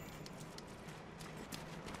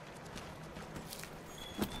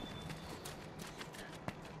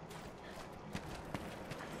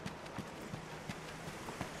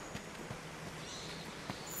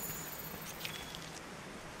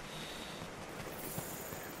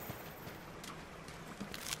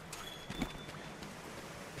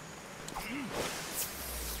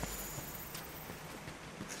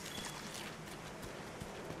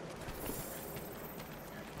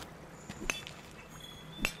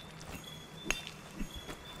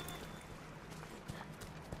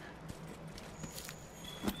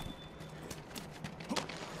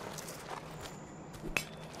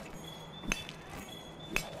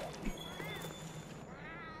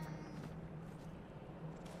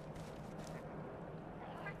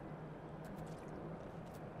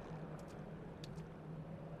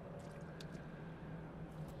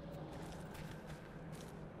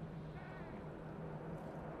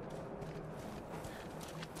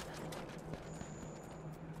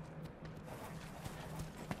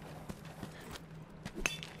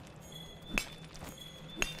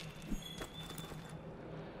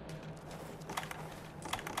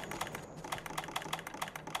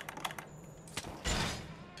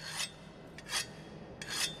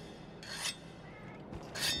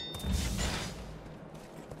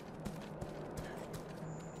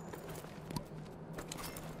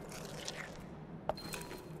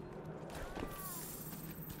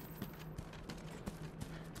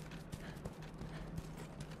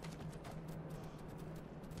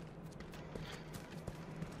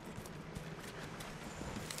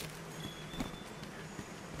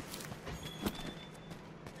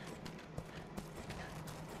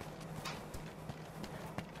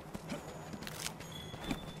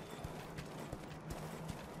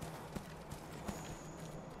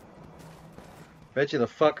 Bet you the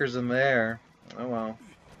fucker's in there. Oh well.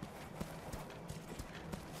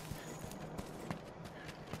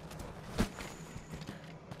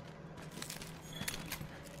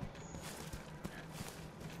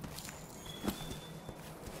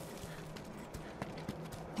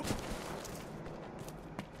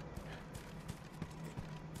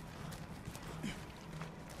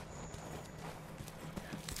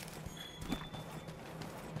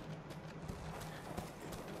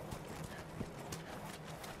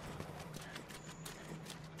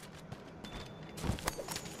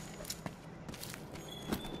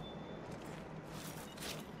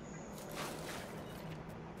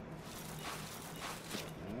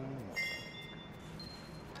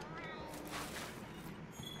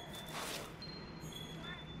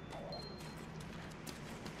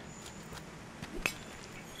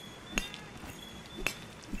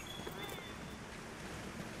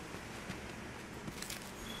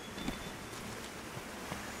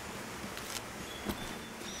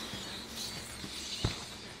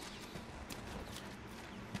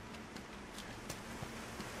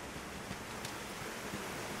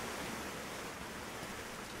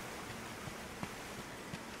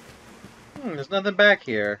 There's nothing back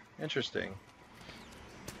here. Interesting.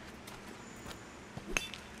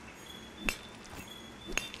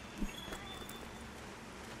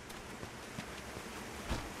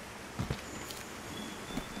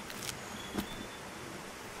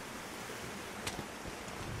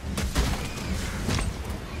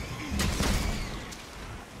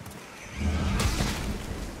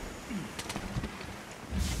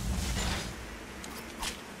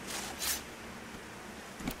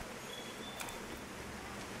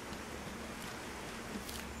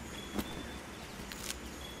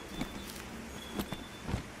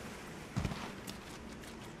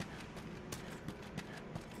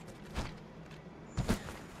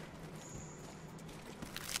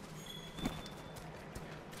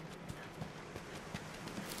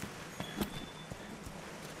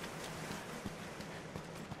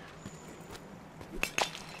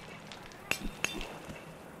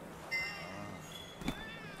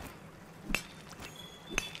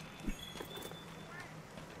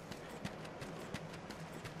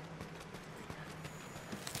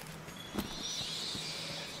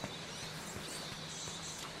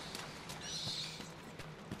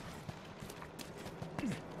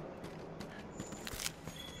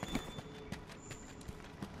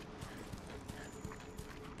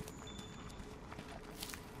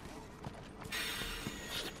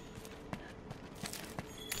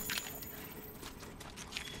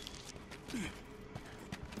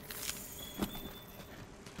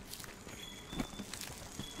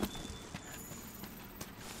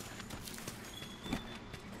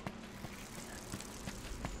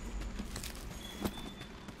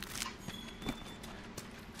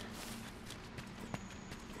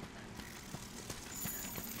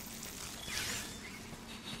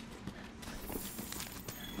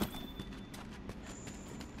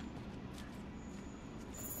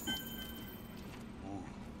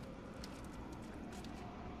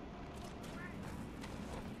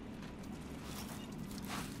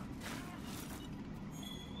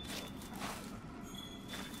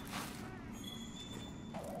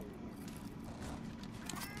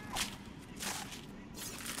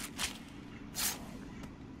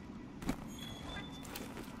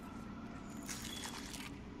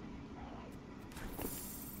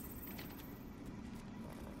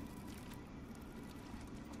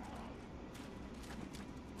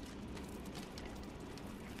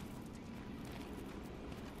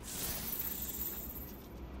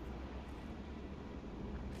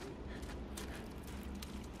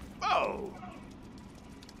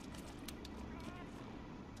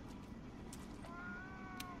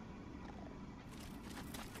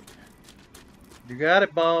 You got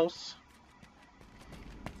it, boss.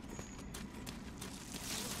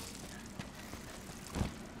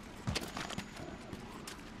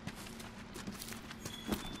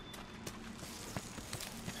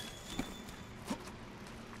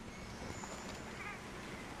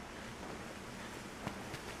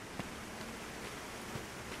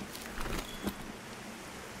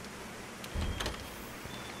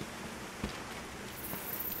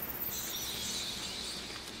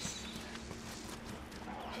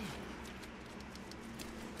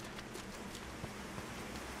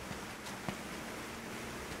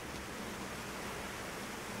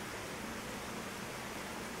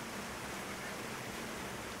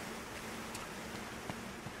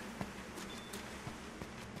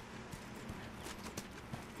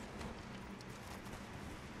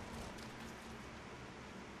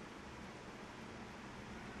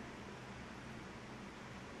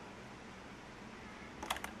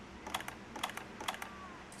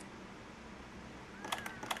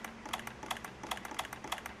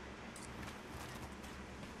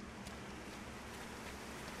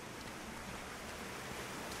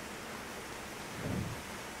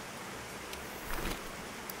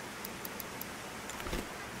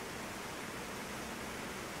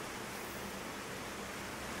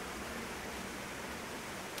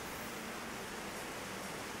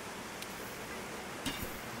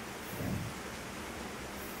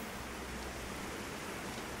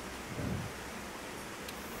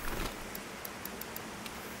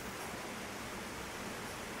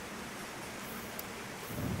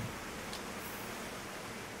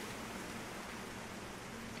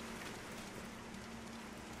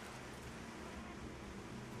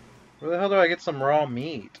 Where the hell do I get some raw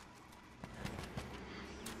meat?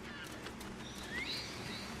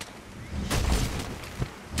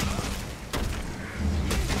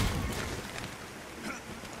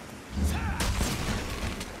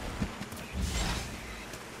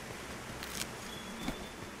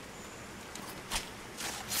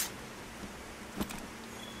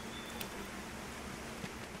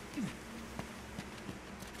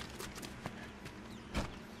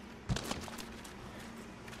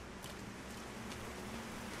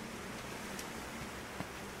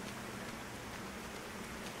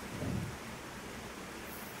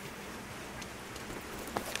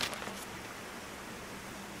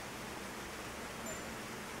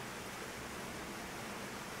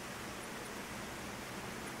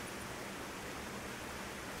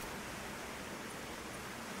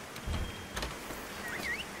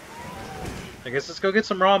 I guess let's go get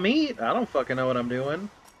some raw meat. I don't fucking know what I'm doing.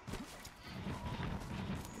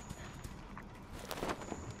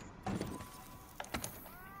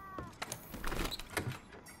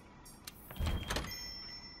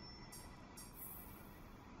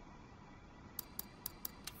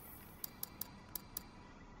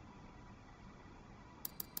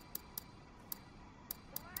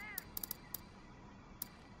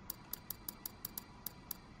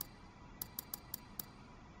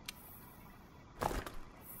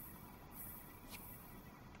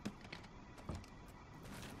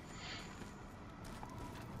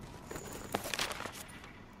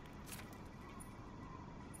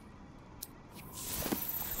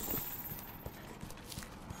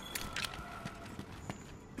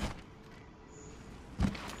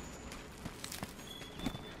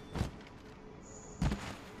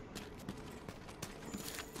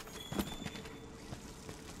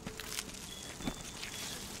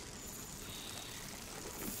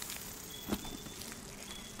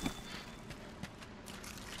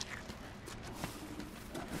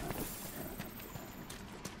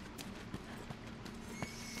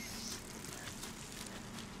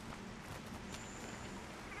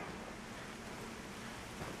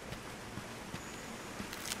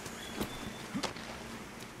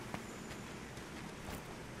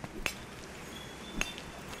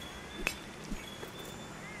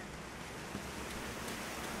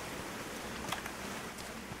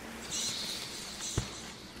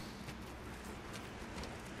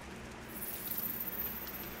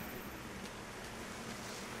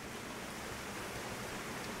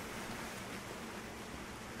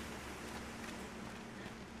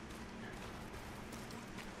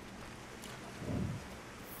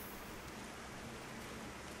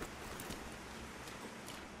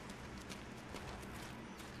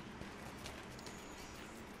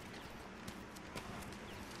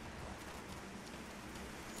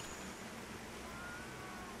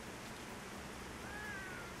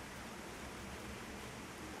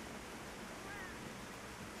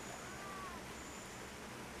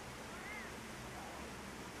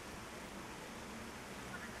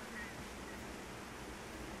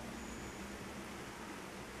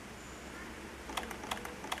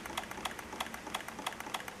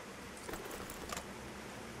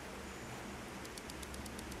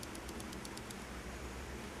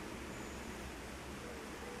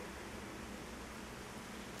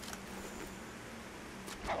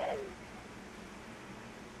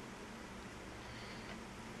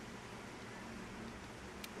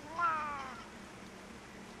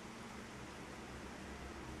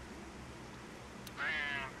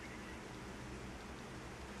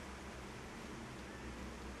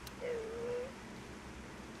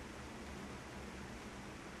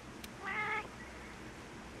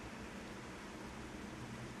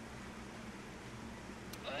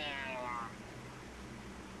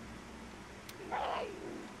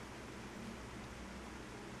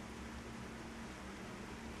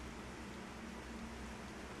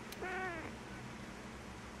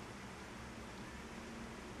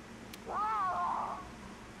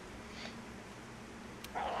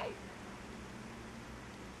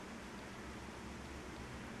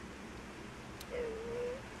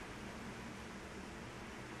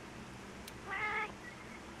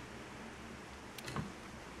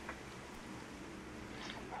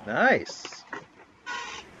 Nice.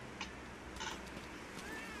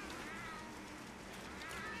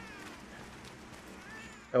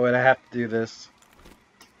 Oh wait, I have to do this.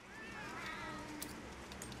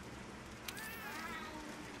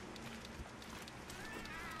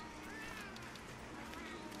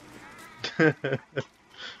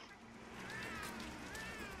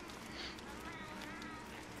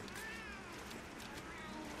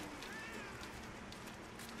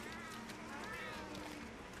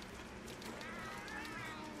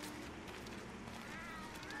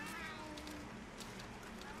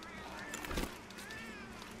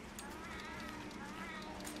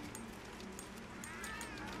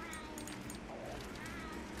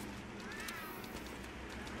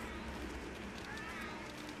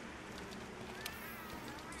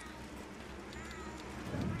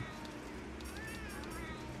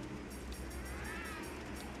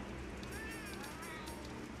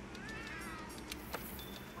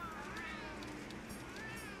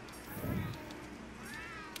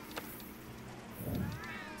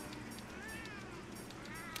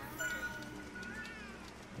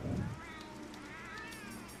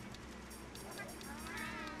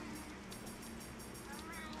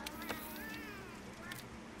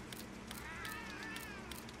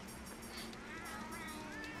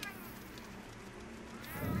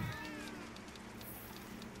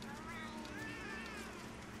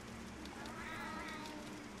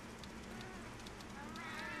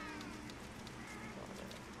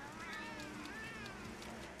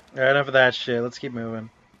 Alright, enough of that shit. Let's keep moving.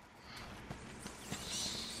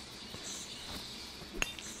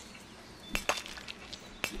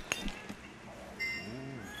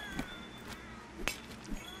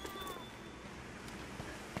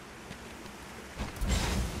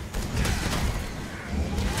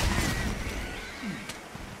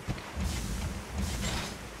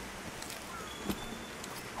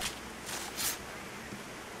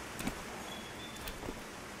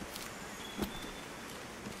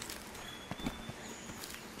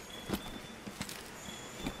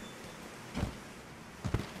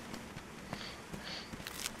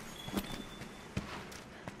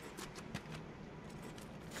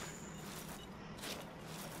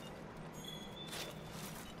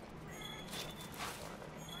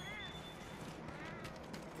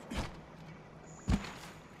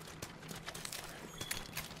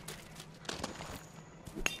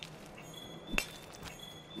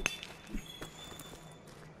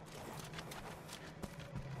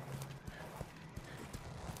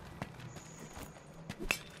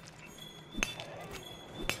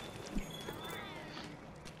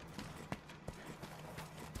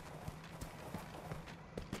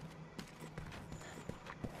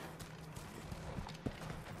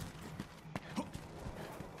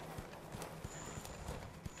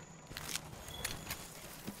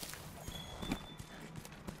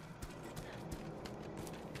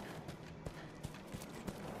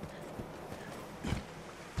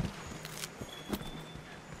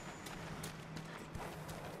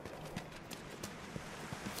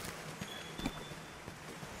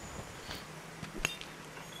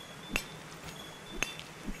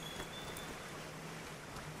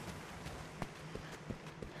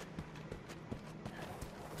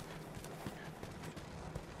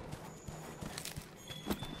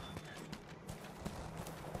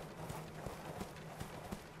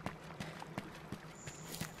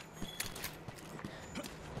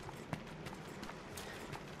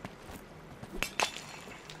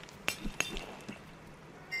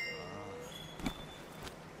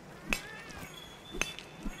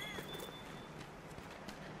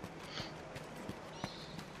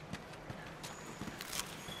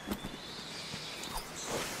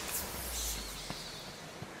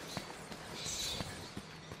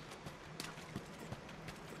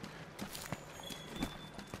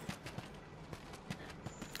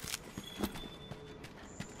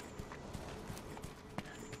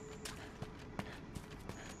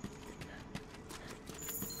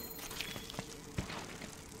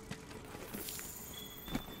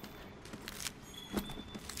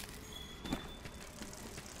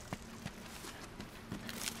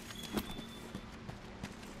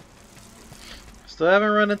 Still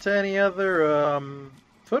haven't run into any other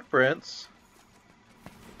footprints.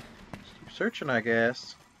 Just keep searching, I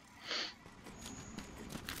guess.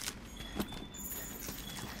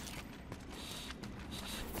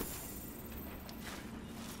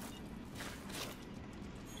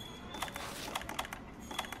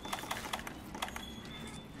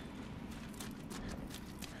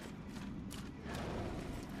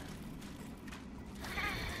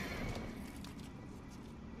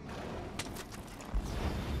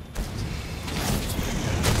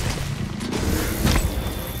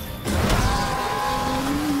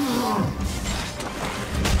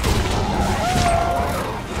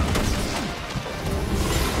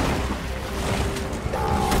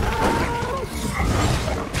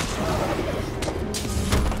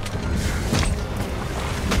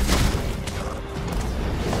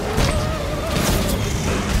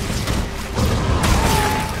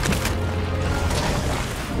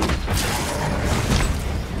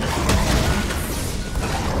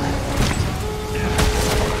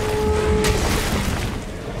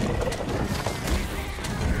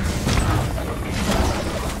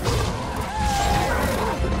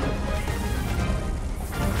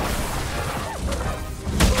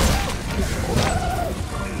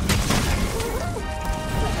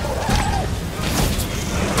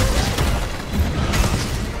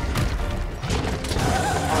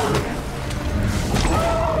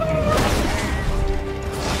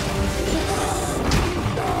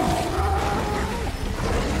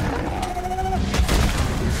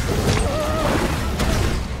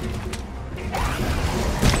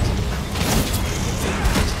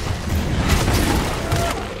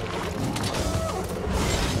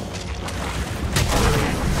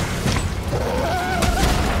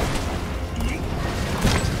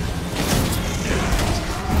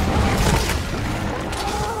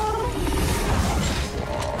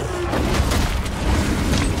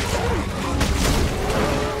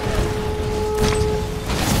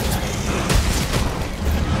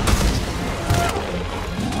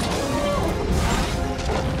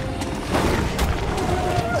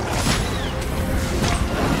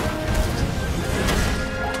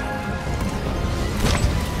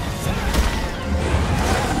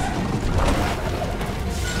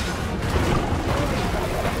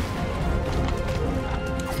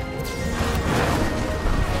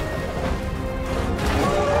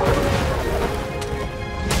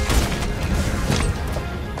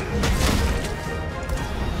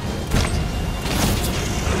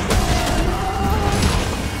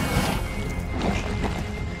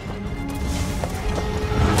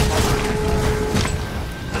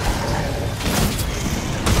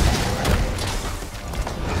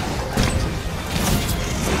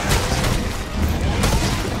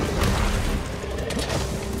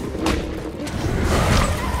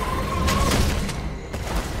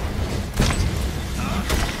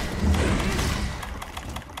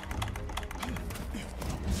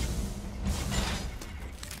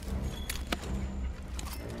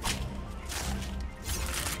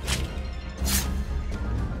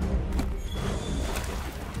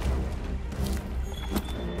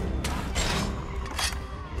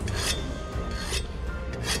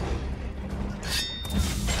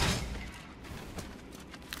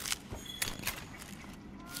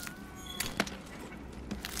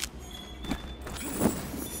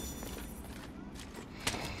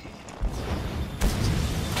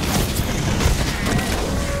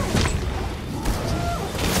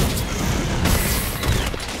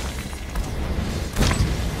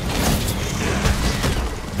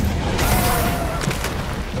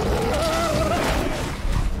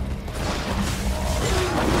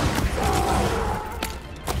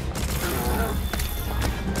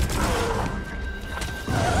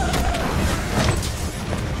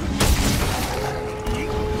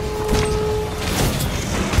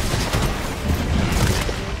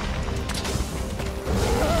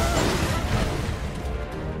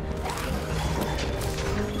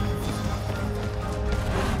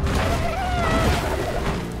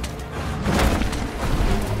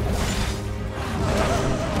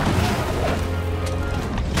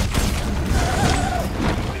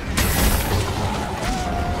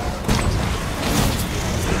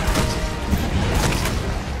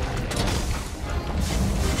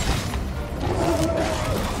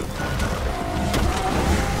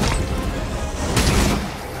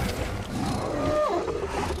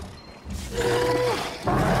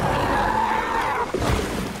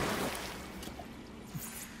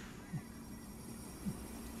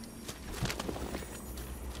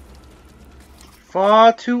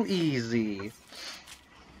 Far too easy.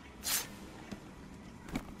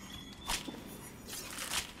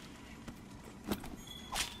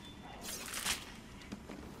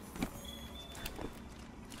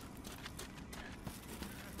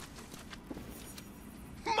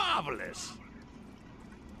 marvelous.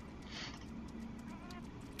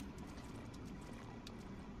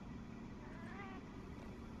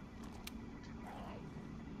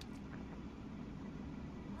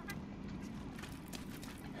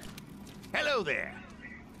 Hello there.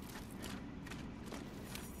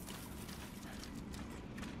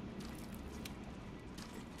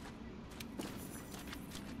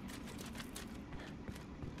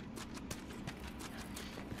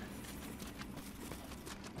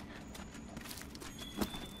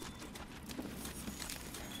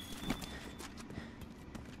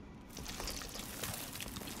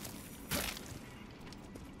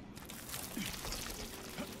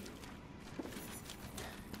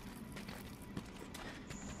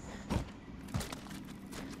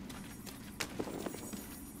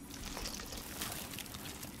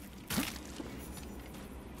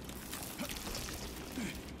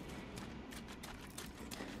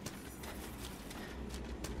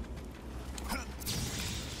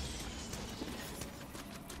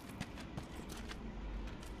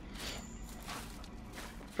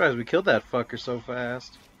 Surprised we killed that fucker so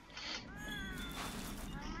fast.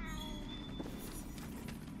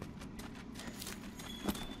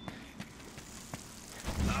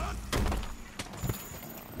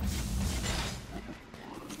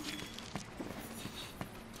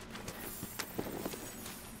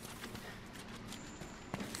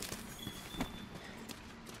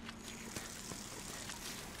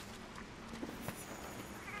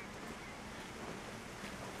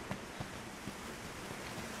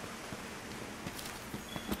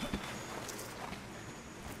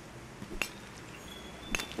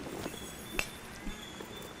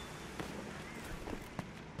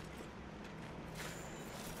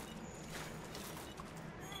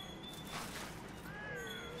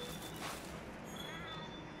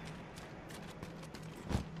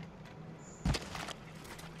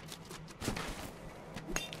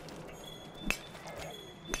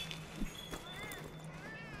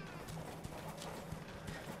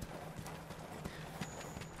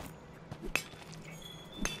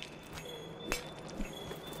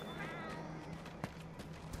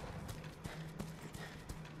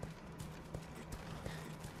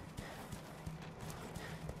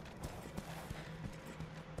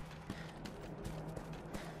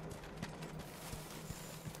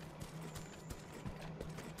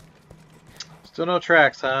 Still no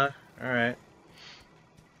tracks, huh? Alright.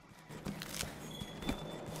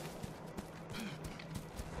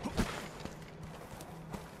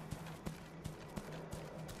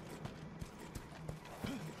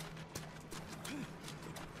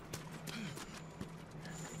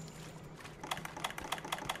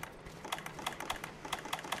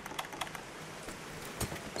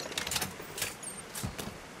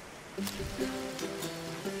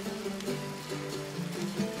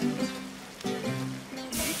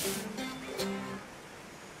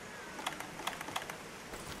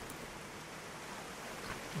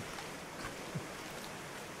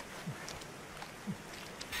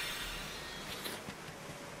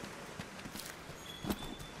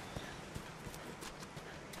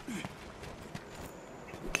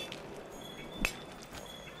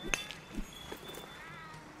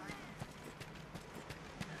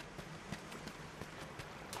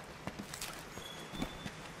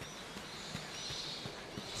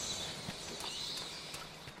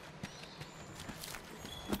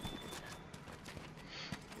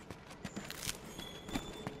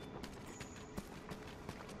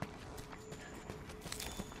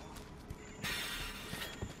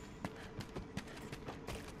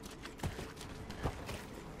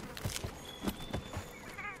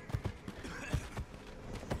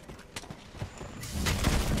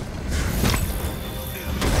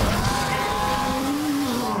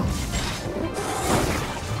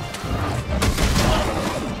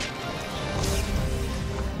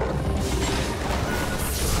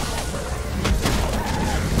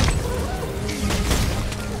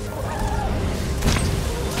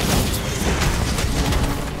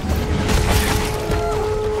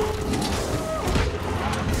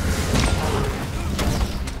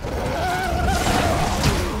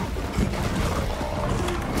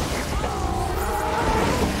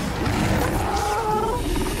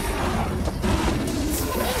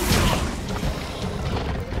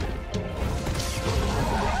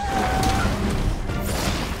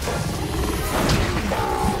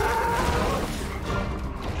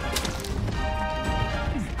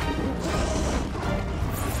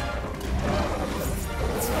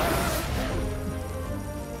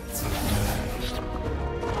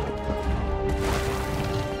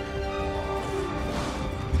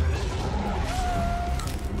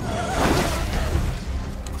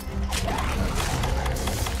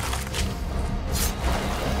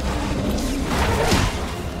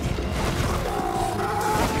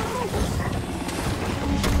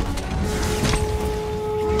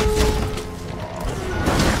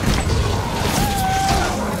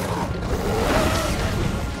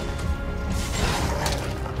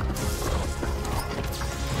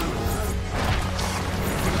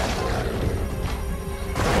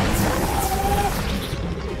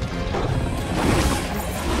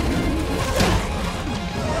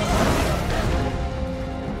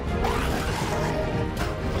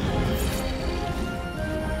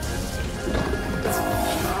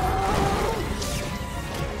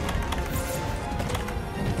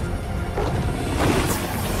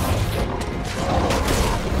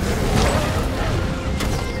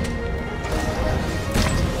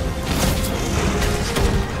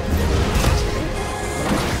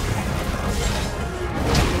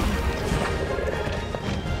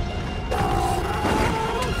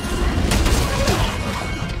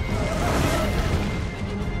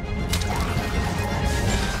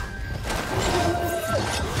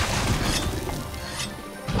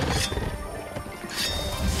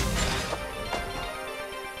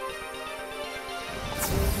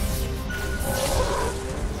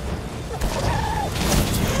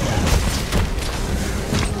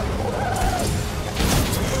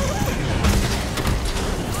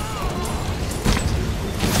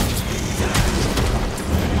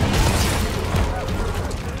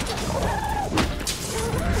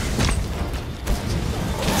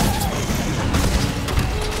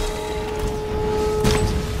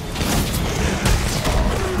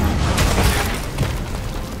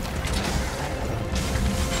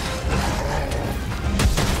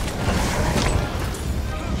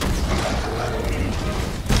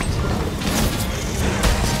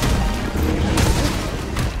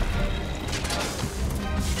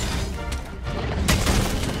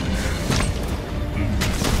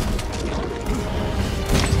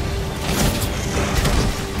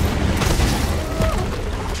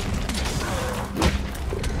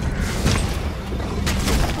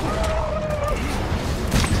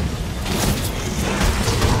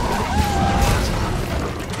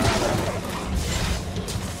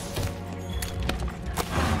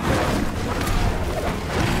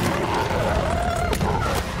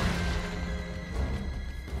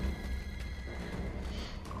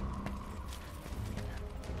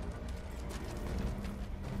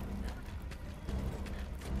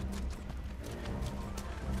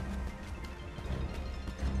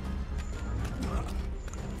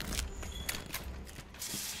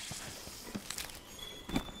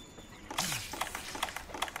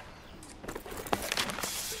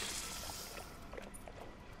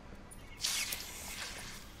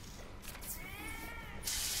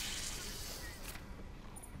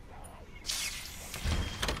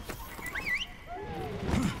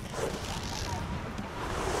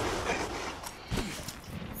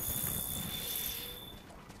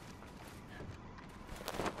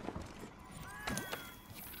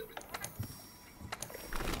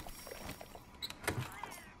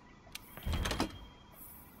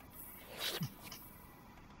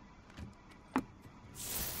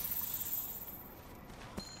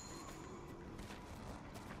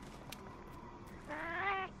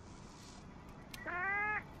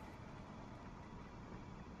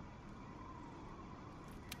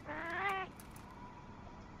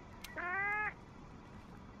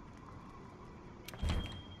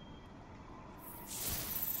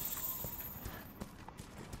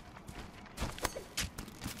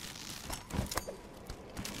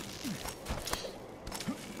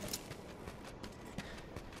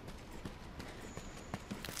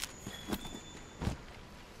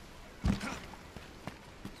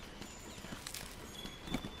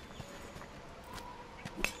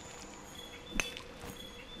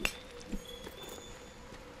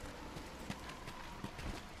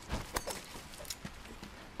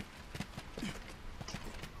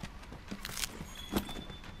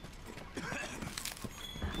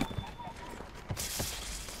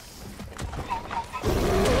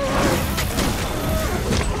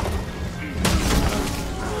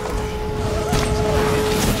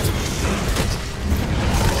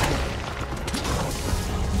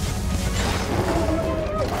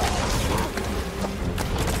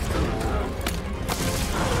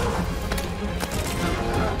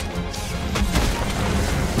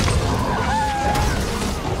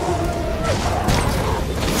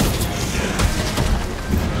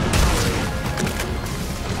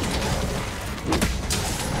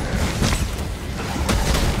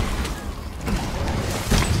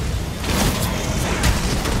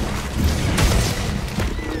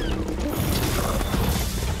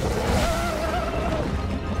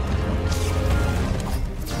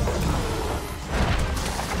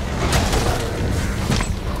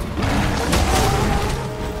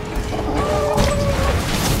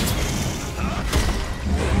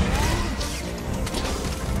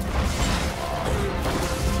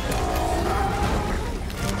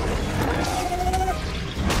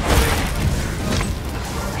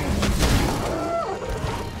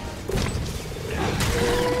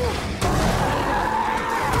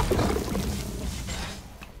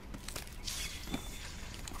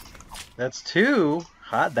 That's 2.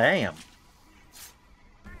 Hot damn.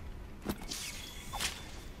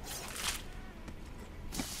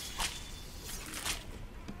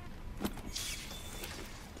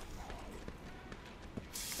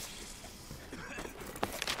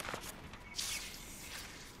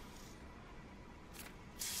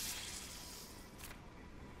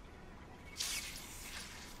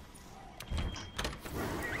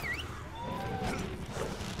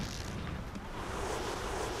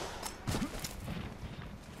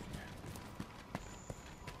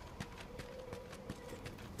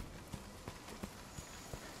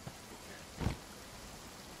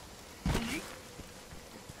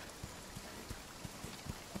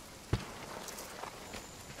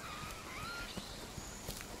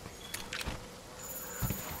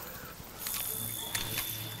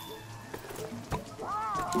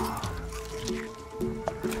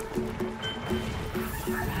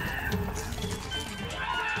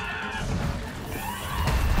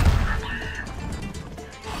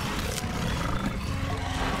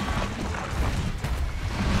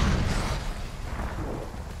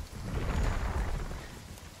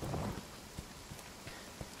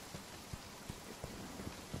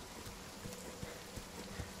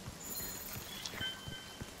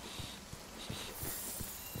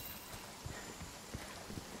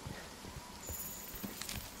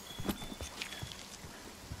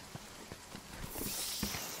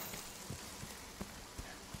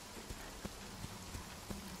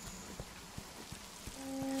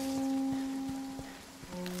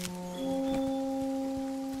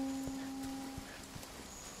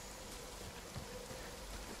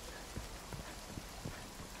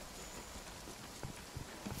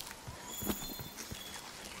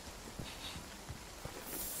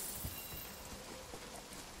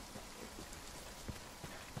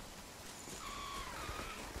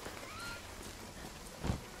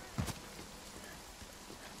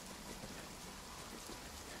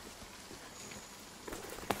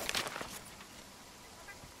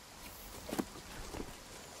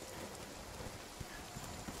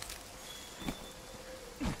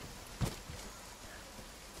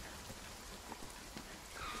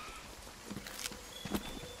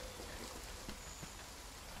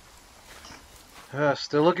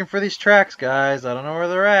 Still looking for these tracks, guys. I don't know where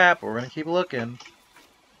they're at, but we're going to keep looking.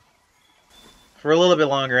 For a little bit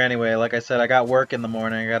longer anyway. Like I said, I got work in the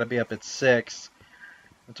morning. I got to be up at 6.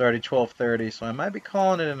 It's already 12:30, so I might be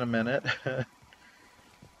calling it in a minute.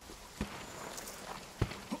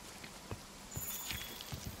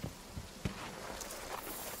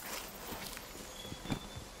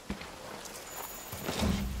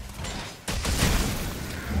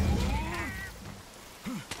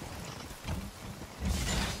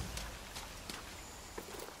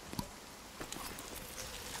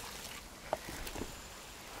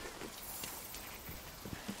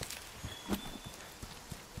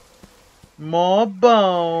 More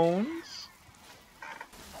bones.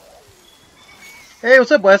 Hey,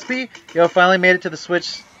 what's up, Westby? Yo, finally made it to the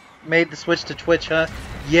Switch. Made the switch to Twitch, huh?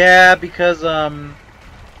 Yeah, because for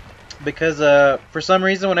some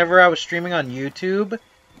reason, whenever I was streaming on YouTube,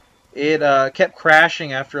 it kept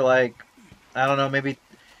crashing after like, I don't know, maybe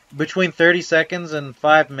between 30 seconds and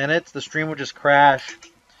 5 minutes. The stream would just crash,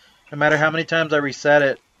 no matter how many times I reset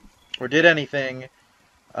it or did anything.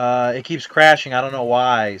 It keeps crashing. I don't know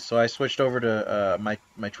why. So I switched over to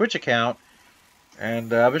my Twitch account,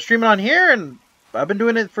 and I've been streaming on here, and I've been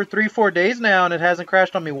doing it for 3-4 days now, and it hasn't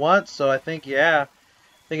crashed on me once. So I think, yeah,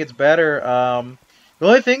 I think it's better. The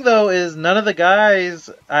only thing though is none of the guys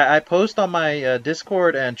I post on my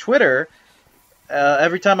Discord and Twitter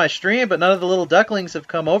every time I stream, but none of the little ducklings have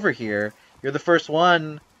come over here. You're the first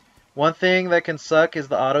one. One thing that can suck is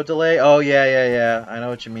the auto delay. Oh yeah. I know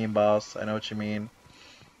what you mean, boss. I know what you mean.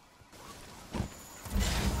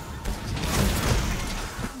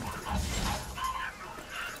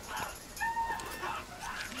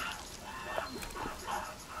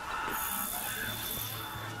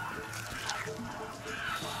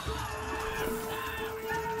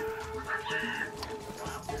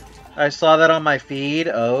 I saw that on my feed.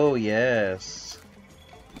 Oh, yes.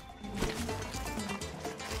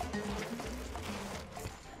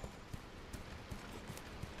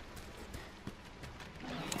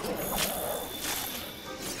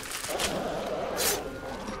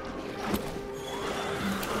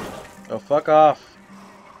 Oh, fuck off.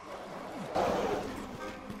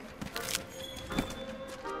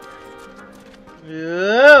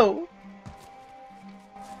 Yo!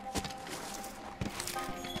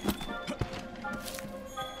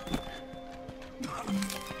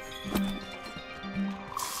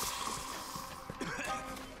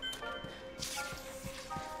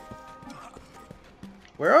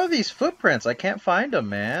 Where are these footprints? I can't find them,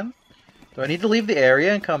 man. Do I need to leave the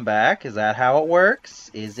area and come back? Is that how it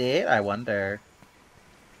works? Is it? I wonder.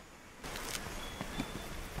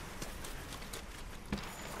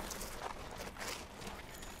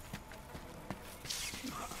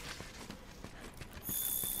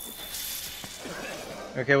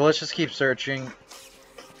 Okay, well, let's just keep searching.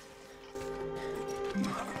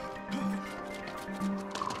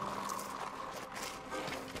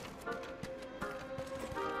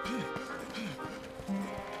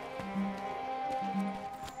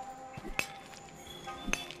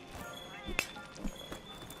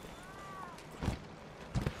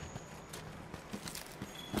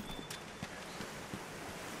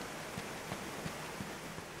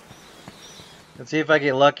 Let's see if I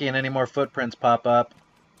get lucky and any more footprints pop up.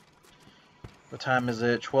 What time is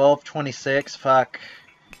it? 12:26. Fuck.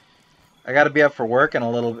 I gotta be up for work in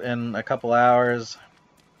a couple hours.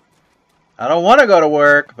 I don't want to go to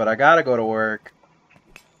work, but I gotta go to work.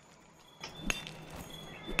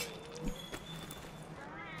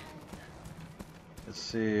 Let's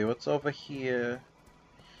see what's over here.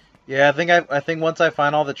 Yeah, I think once I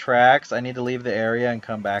find all the tracks, I need to leave the area and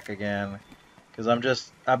come back again. Because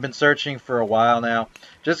I've been searching for a while now.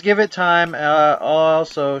 Just give it time.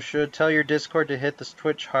 Also, should tell your Discord to hit this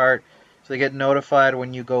Twitch heart so they get notified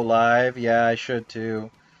when you go live. Yeah, I should too.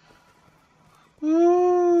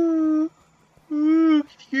 Ooh,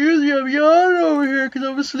 excuse me, I'm yawning over here because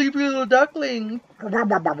I'm a sleepy little duckling.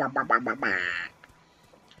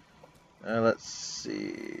 Let's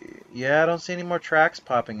see. Yeah, I don't see any more tracks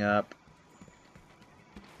popping up.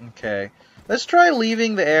 Okay. Let's try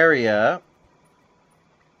leaving the area.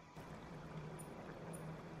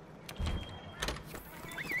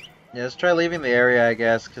 Yeah, let's try leaving the area, I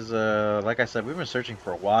guess, because, like I said, we've been searching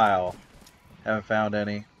for a while. Haven't found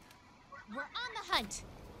any. We're on the hunt.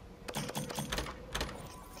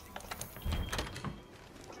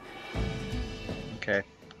 Okay.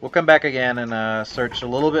 We'll come back again and, search a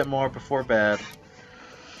little bit more before bed.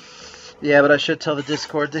 Yeah, but I should tell the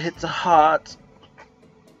Discord to hit the heart.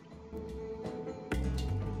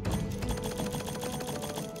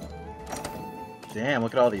 Damn,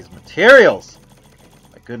 look at all these materials!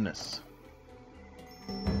 Goodness.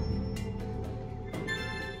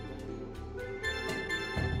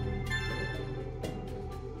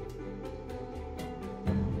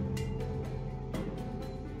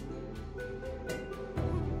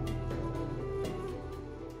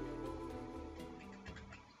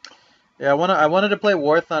 Yeah, I wanted to play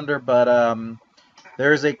War Thunder, but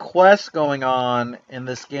there's a quest going on in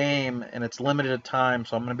this game and it's limited time,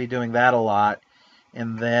 so I'm going to be doing that a lot.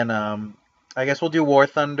 And then I guess we'll do War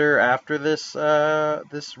Thunder after this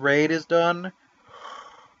this raid is done.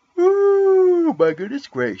 Ooh, my goodness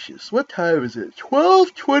gracious. What time is it?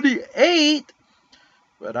 12:28?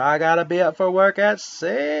 But I gotta be up for work at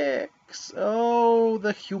 6. Oh,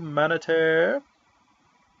 the humanity.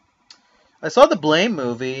 I saw the Blame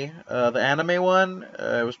movie, the anime one.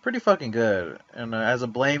 It was pretty fucking good. And as a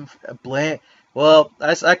Blame, well,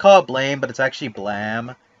 I call it Blame, but it's actually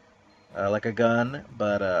Blam. Like a gun,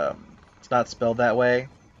 but it's not spelled that way.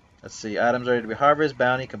 Let's see. Items ready to be harvested.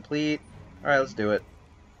 Bounty complete. Alright, let's do it.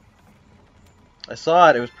 I saw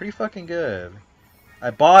it. It was pretty fucking good.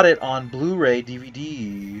 I bought it on Blu-ray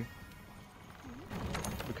DVD.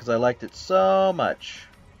 Because I liked it so much.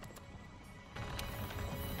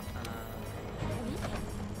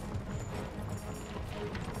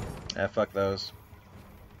 Ah, fuck those.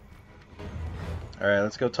 Alright,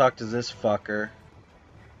 let's go talk to this fucker.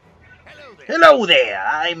 Hello there,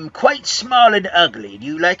 I'm quite small and ugly. Do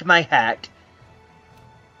you like my hat?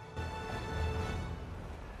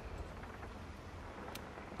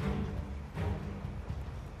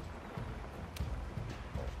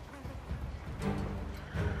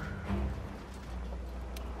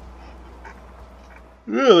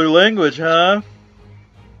 Really, language, huh?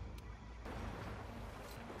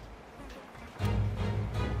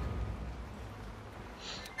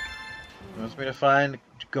 Wants me to find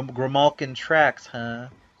Grimalkin tracks, huh?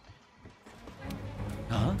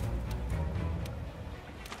 Huh?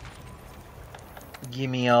 Give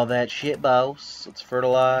me all that shit, boss. Let's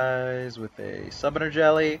fertilize with a summoner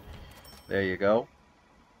jelly. There you go.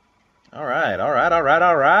 Alright, alright, alright,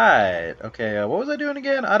 alright. Okay, what was I doing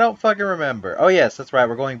again? I don't fucking remember. Oh yes, that's right.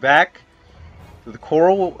 We're going back to the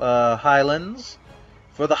Coral Highlands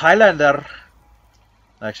for the Highlander.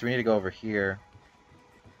 Actually, we need to go over here.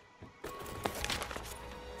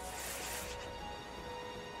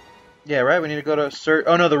 Yeah, right? We need to go to search.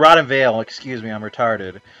 Oh no, the Rotten Vale. Excuse me, I'm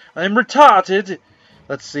retarded. I'm retarded!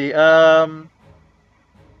 Let's see.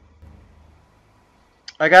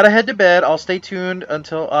 I gotta head to bed. I'll stay tuned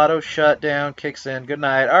until auto shutdown kicks in. Good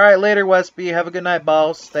night. All right, later, Westby. Have a good night,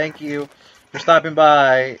 boss. Thank you for stopping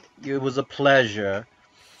by. It was a pleasure.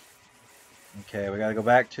 Okay, we gotta go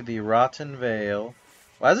back to the Rotten Vale.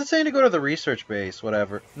 Why is it saying to go to the research base?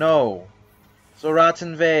 Whatever. No. So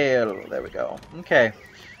Rotten Vale. There we go. Okay.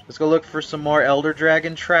 Let's go look for some more Elder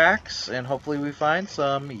Dragon tracks, and hopefully we find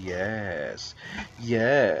some. Yes.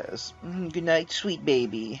 Yes. Good night, sweet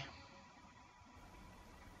baby.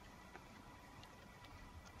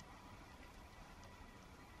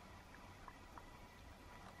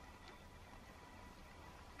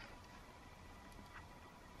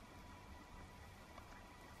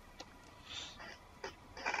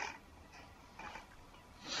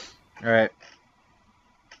 Alright.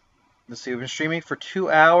 Let's see, we've been streaming for 2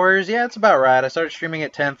 hours. Yeah, it's about right. I started streaming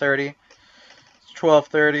at 10:30. It's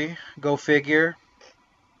 12:30. Go figure.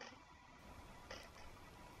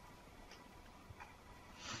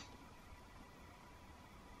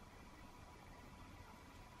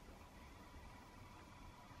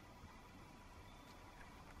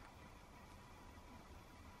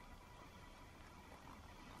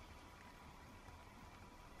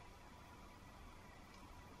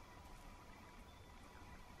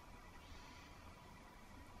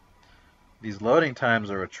 These loading times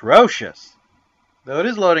are atrocious. Though it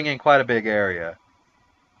is loading in quite a big area.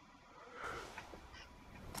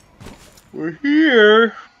 We're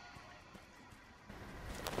here.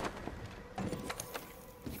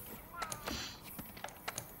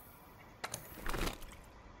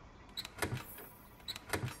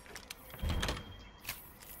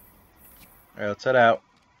 Alright, let's head out.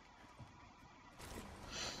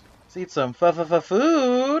 Let's eat some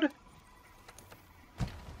food.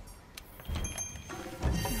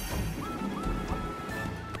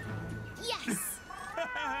 Yes!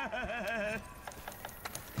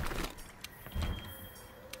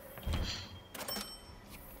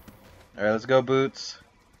 Alright, let's go, Boots.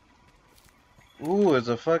 Ooh, there's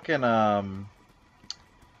a fucking, there's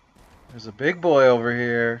a big boy over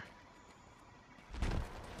here.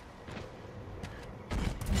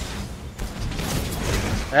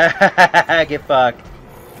 Get fucked.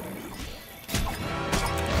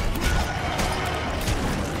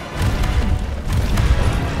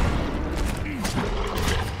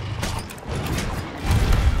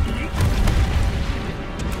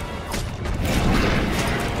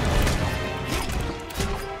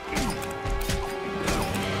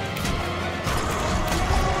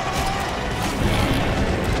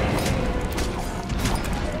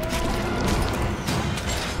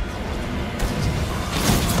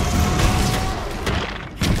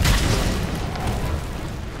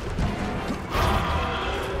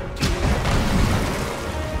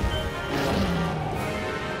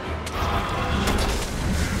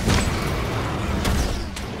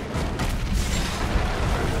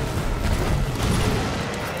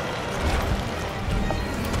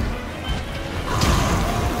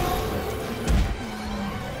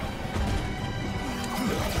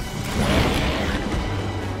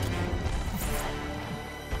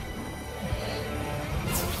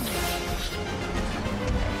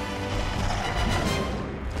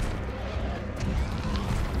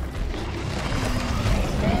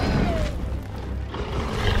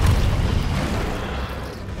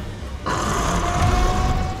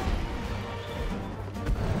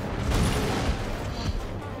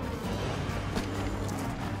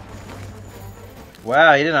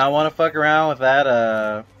 Wow, he did not want to fuck around with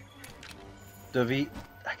that, David.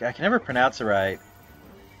 I can never pronounce it right.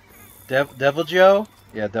 Devil Joe?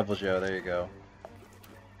 Yeah, Devil Joe, there you go.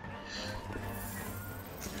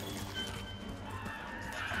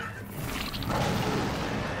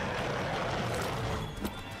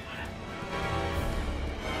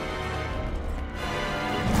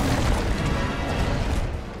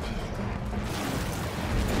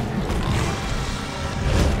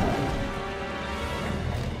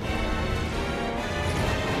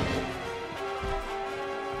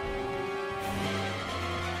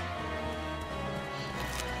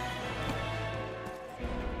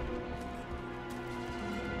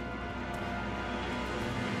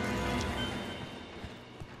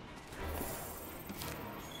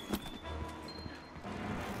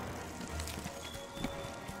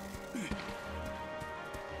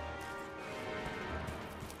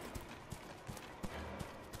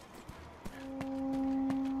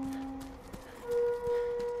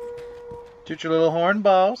 Toot your little horn,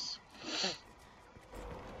 boss.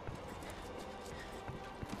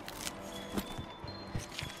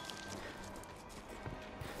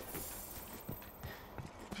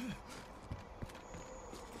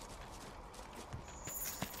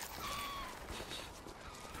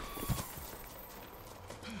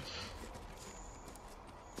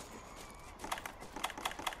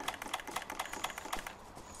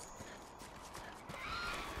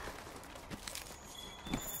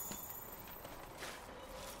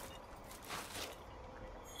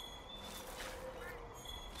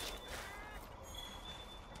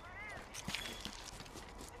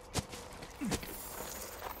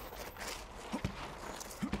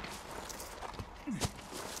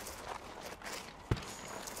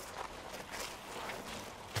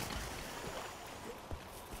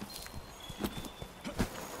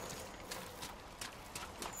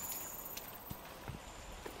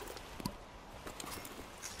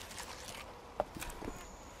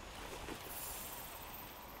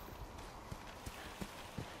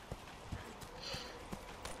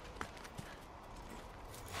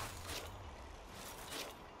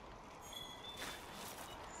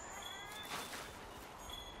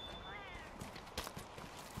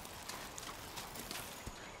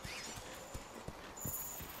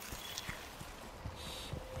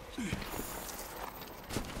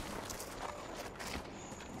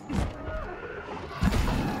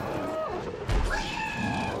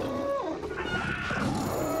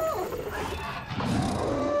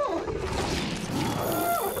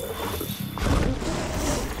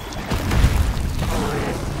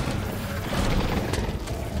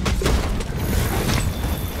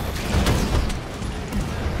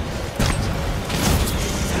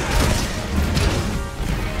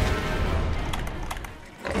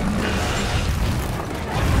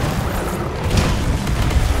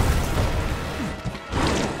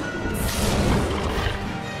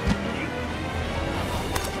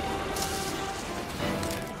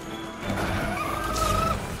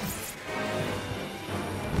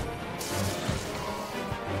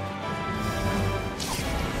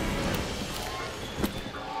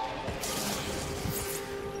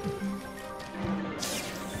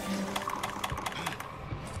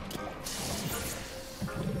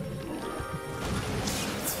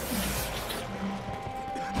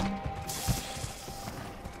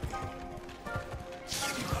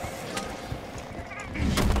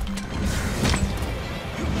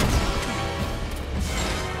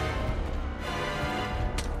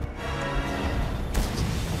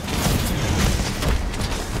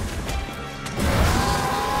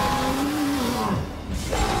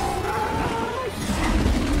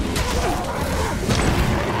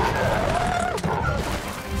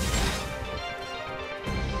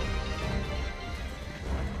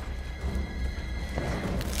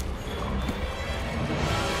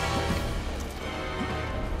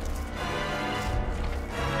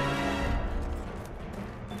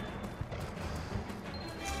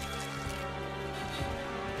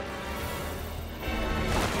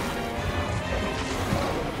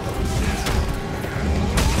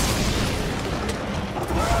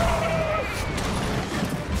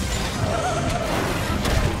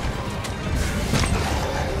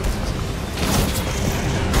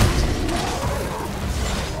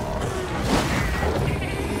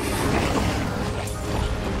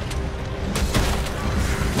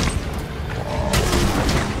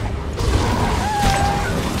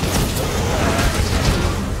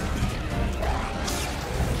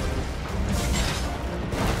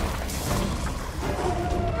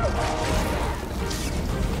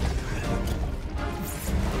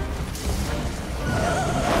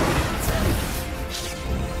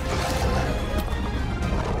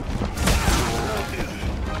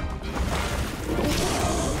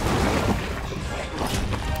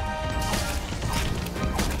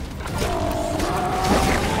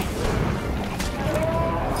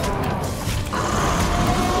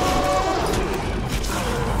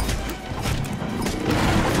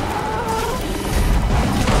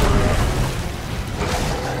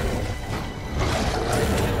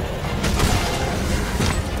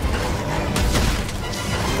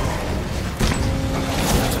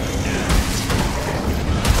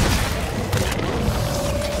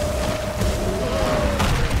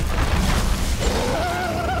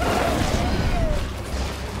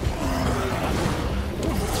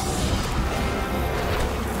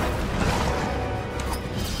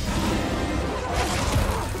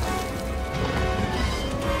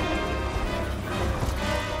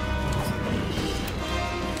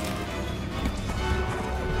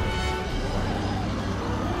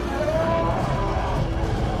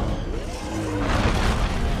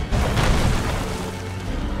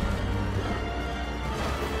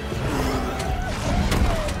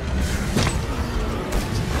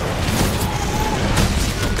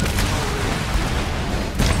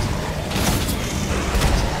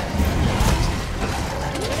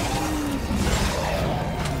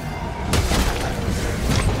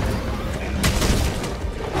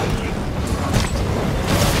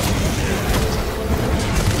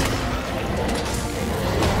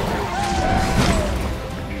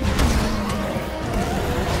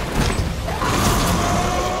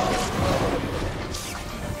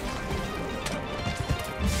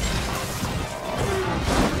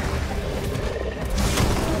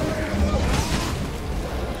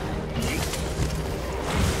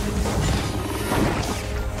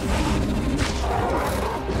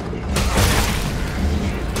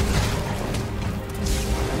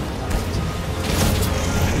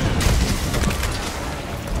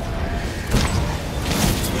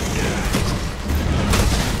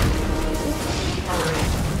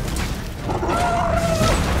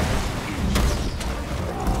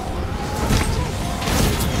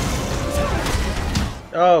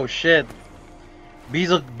 Oh shit.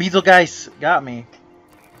 Beetlegeist got me.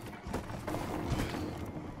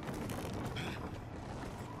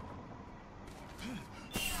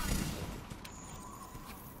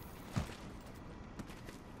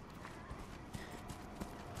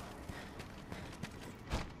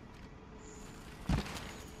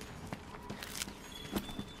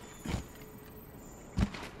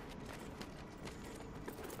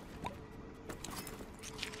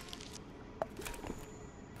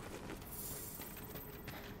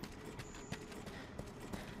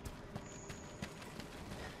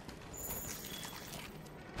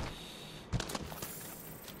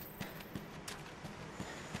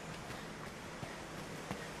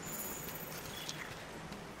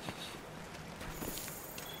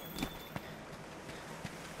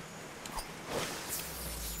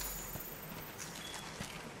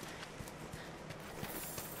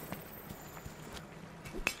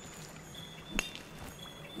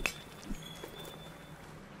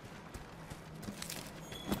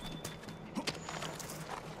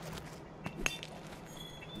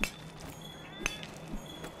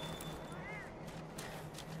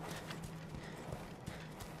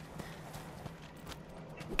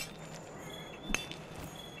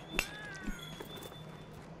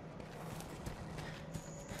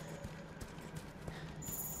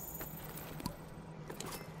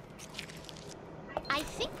 I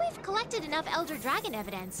think we've collected enough Elder Dragon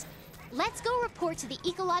evidence. Let's go report to the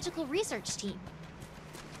Ecological Research Team.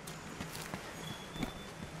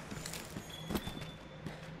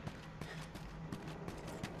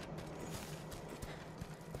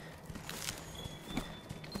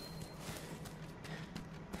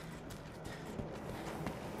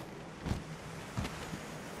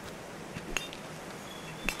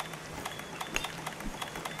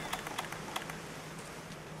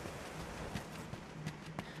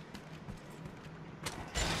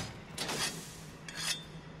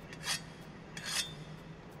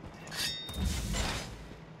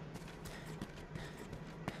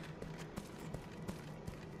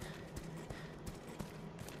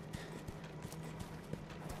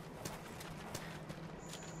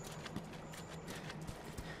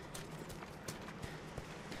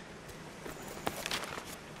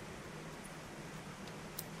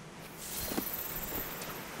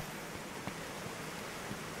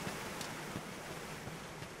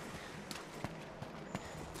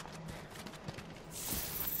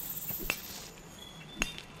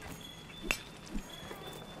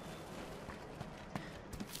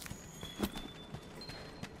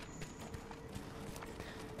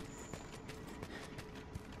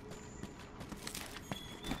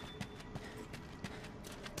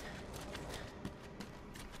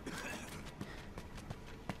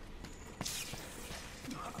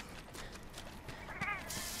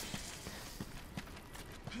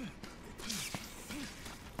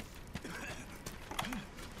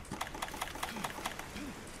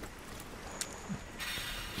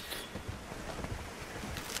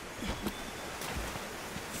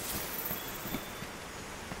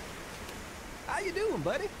 How you doing,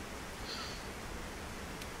 buddy?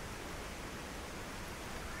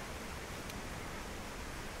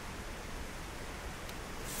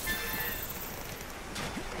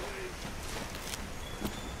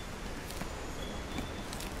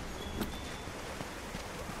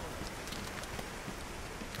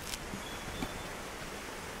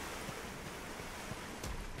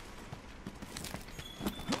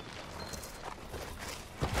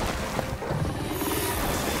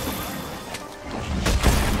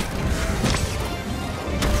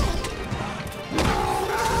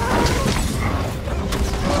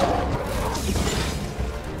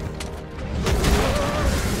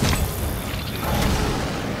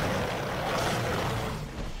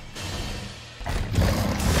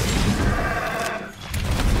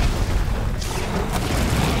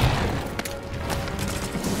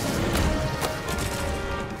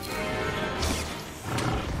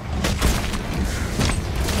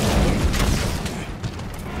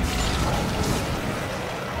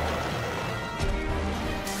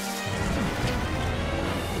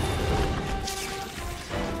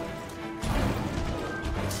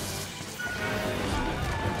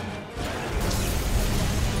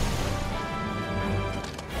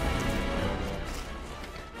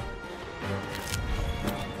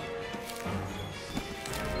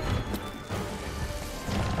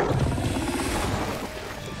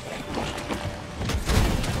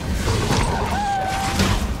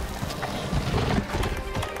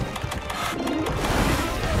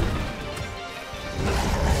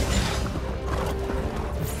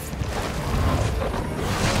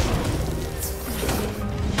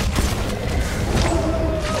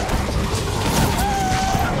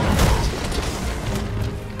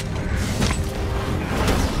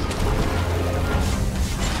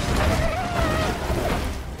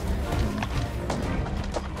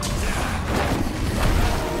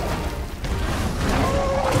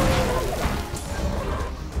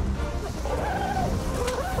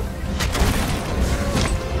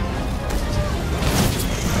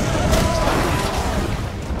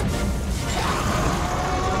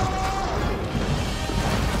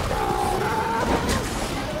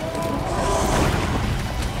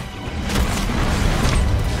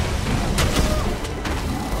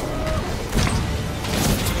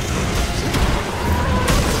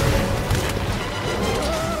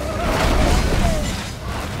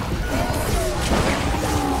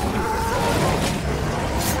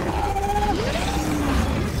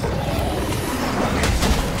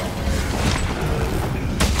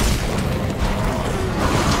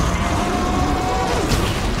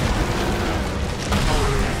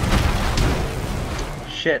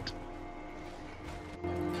 shit.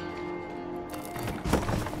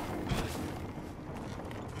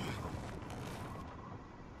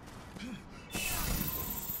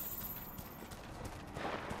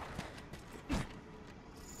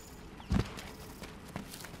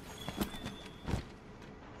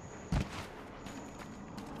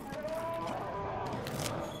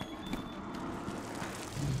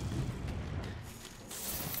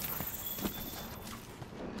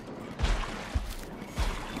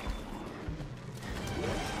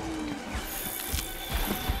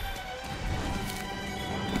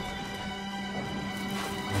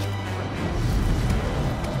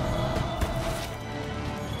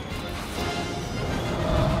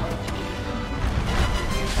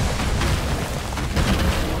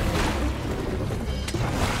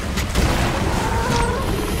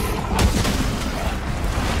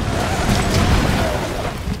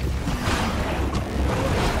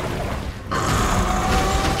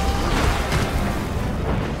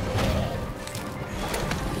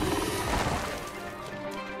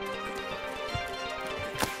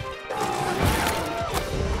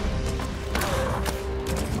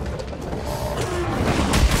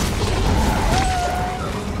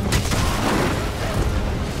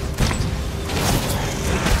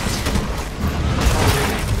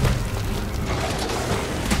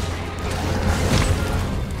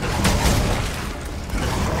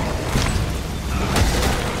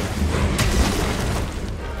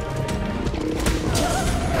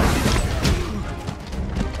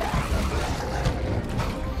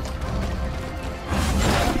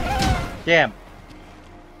 Damn.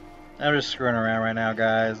 I'm just screwing around right now,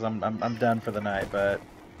 guys. I'm done for the night, but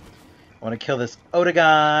I want to kill this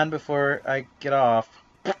Otagon before I get off.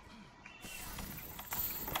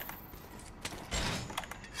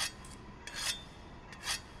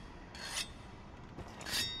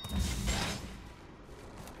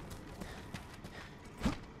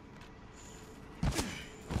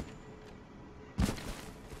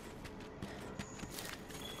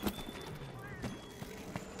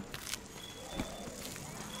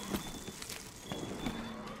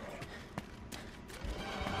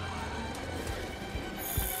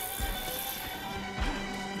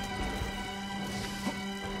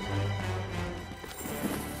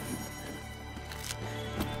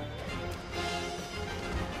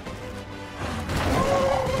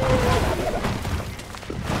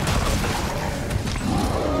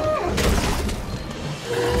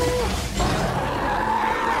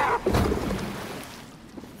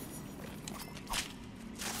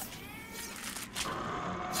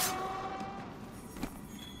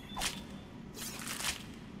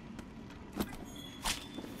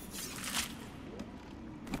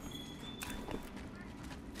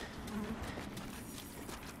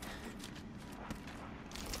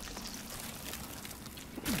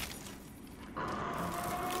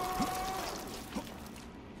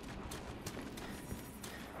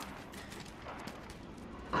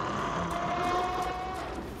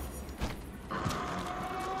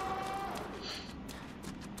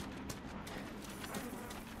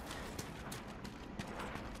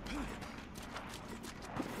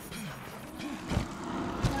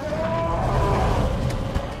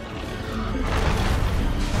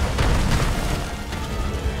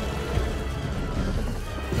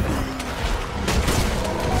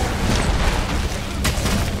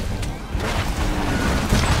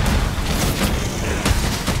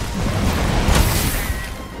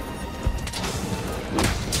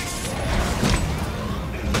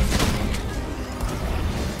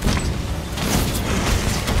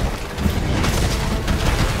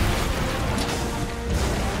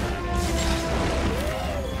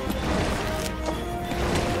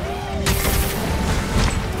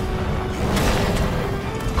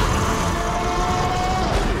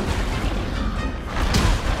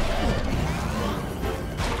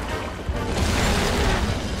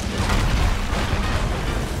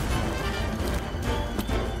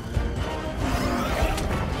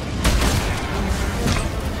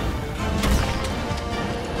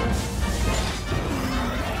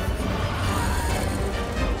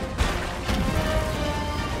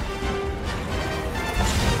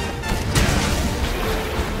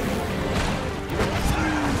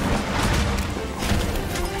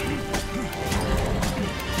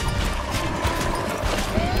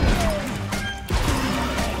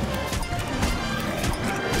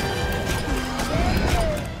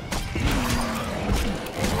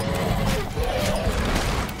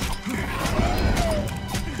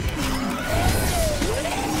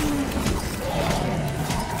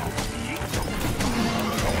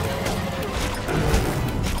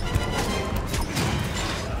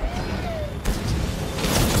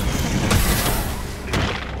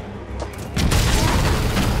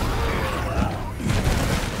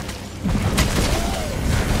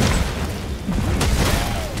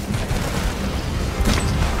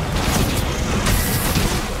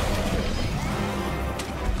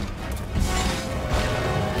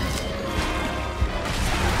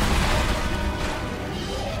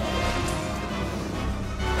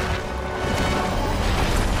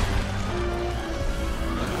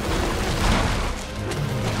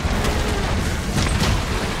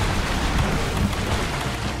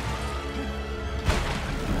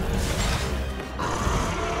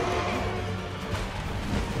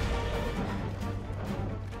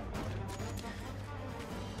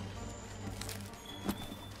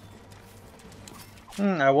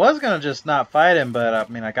 I was gonna just not fight him, but I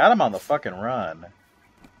mean, I got him on the fucking run.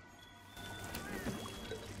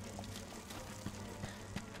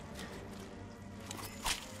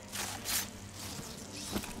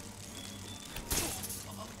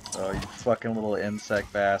 Oh, you fucking little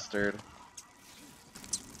insect bastard.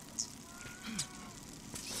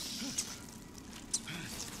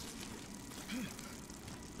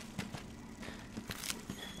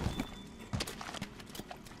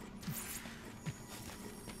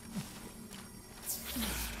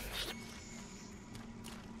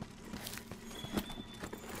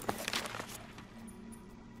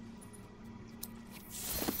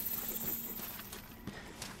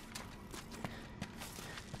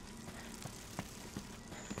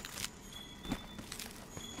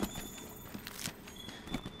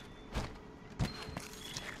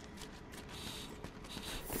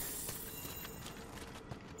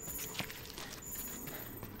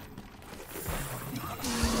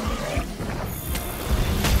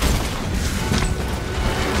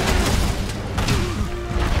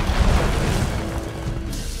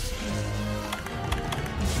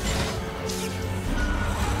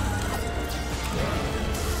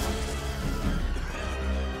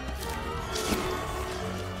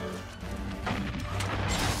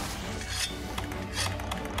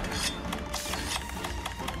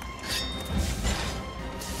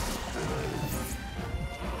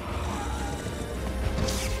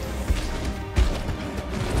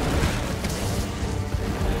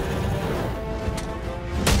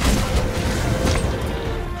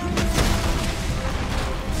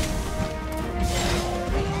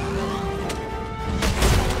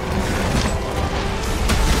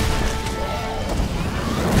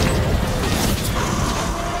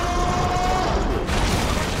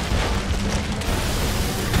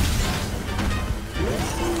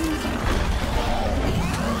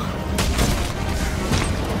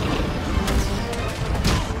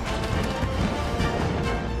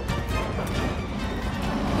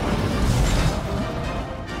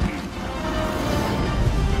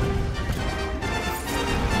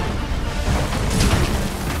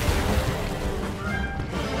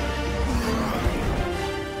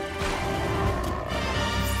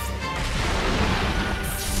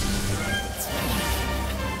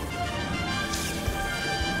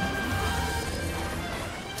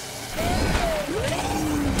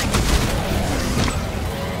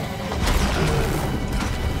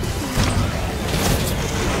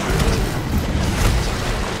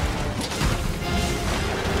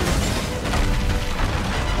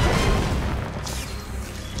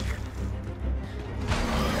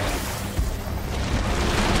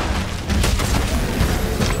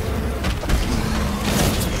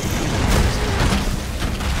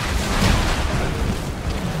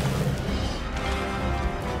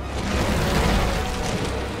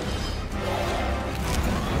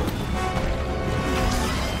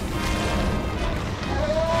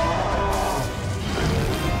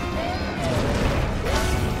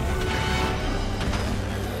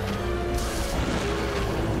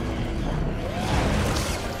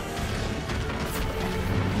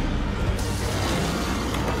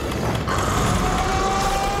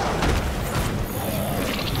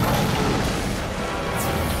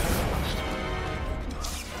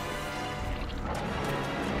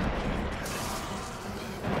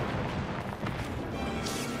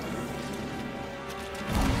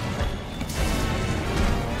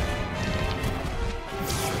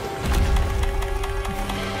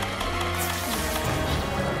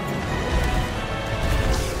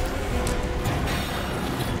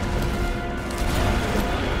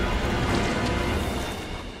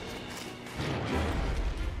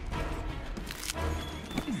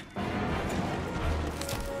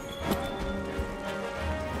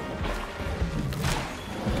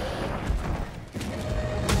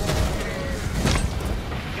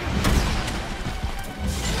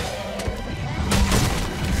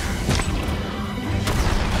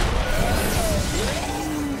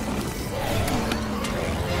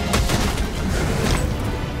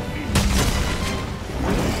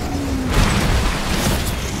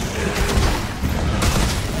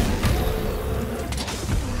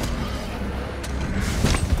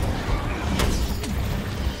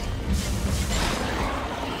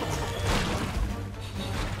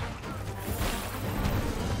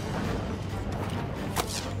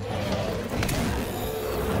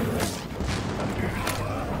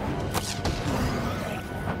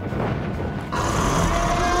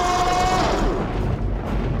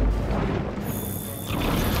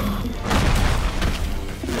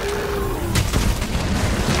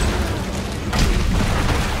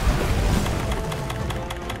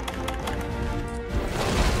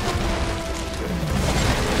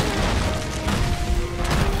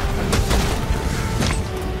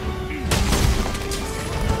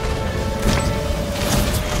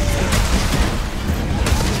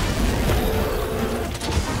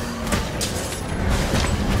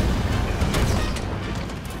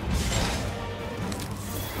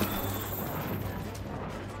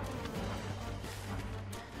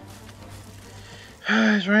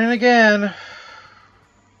 He's running again.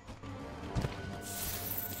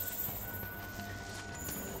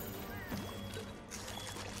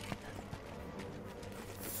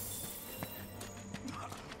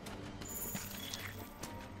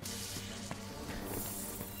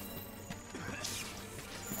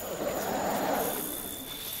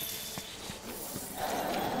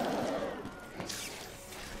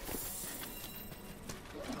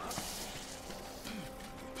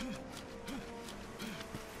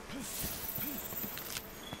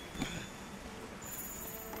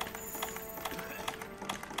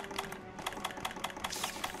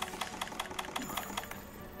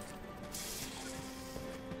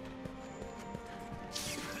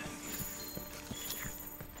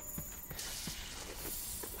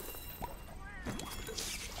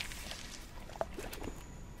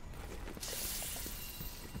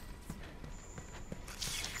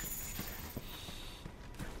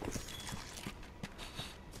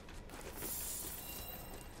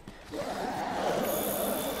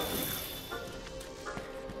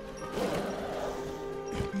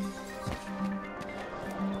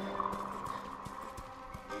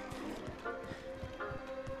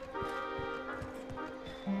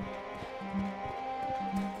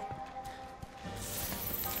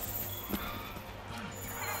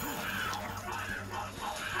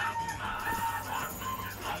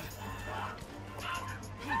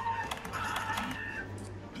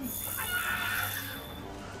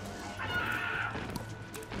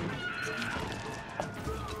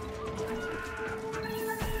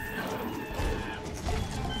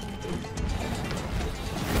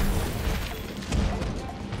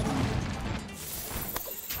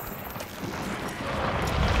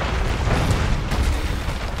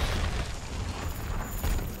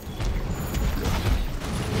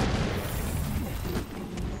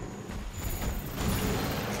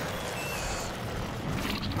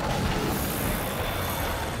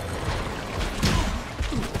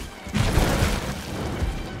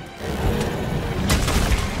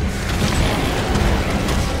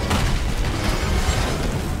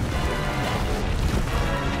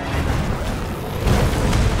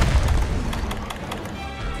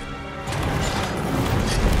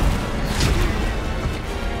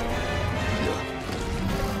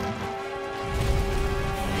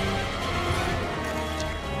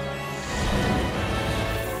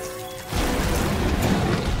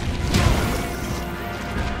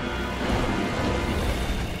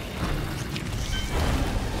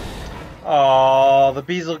 Oh, the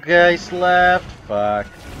Bezelgeist left. Fuck.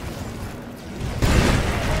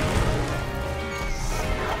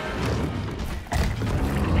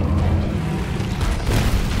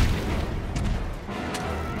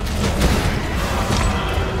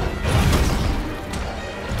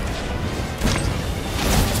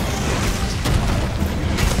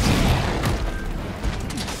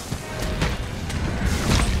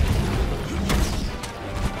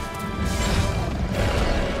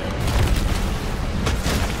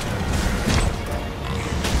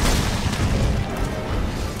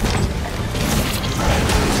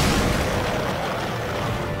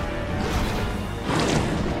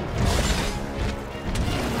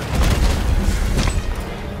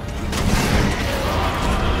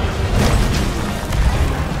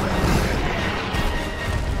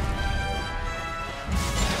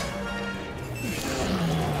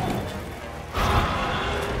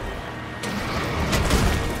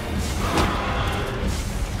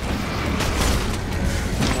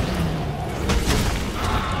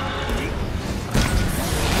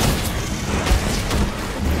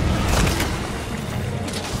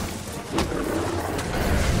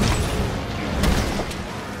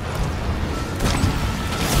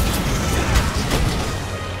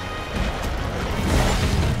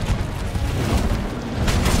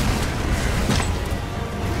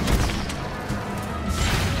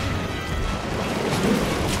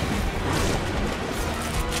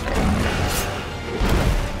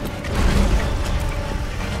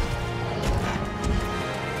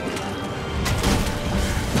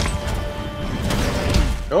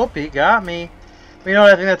 Nope, he got me. You know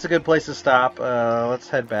what? I think that's a good place to stop. Let's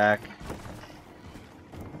head back.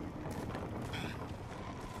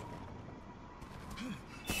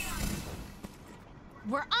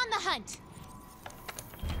 We're on the hunt.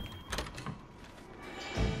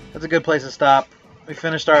 That's a good place to stop. We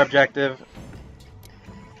finished our objective.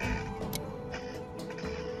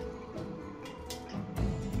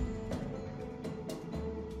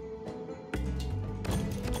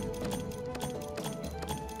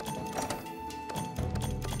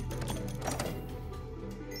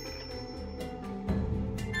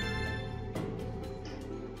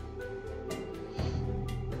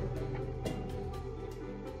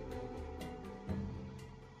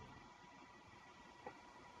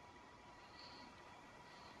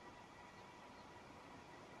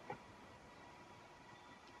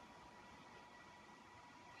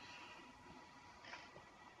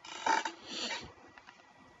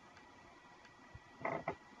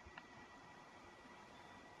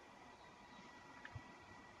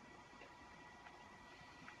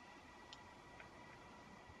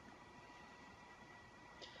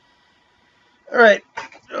 Alright.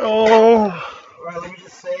 Alright, let me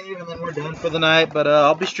just save and then we're done for the night. But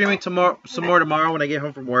I'll be streaming some more tomorrow when I get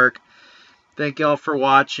home from work. Thank y'all for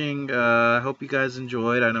watching. I hope you guys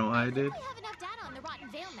enjoyed. I know I did. We have enough data on the Rotten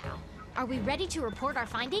Veil now. Are we ready to report our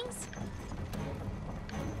findings?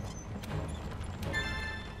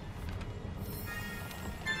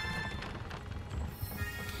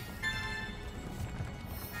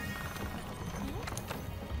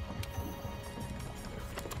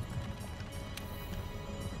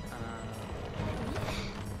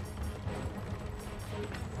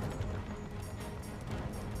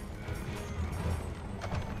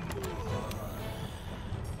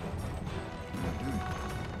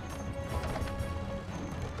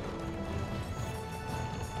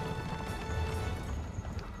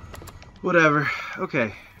 Whatever.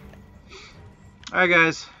 Okay. Alright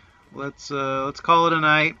guys. Let's call it a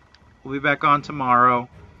night. We'll be back on tomorrow.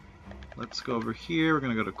 Let's go over here. We're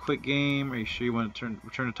gonna go to quick game. Are you sure you want to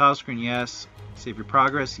return to title screen? Yes. Save your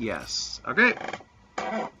progress? Yes. Okay.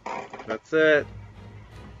 That's it.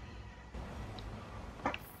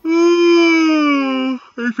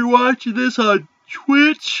 If you're watching this on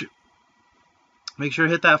Twitch, make sure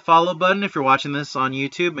to hit that follow button. If you're watching this on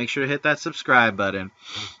YouTube, make sure to hit that subscribe button.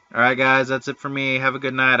 Alright guys, that's it for me. Have a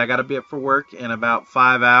good night. I gotta be up for work in about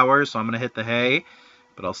 5 hours, so I'm gonna hit the hay.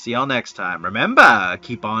 But I'll see y'all next time. Remember,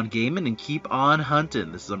 keep on gaming and keep on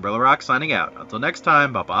hunting. This is Umbrellarocks signing out. Until next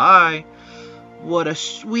time, bye-bye. What a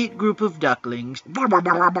sweet group of ducklings.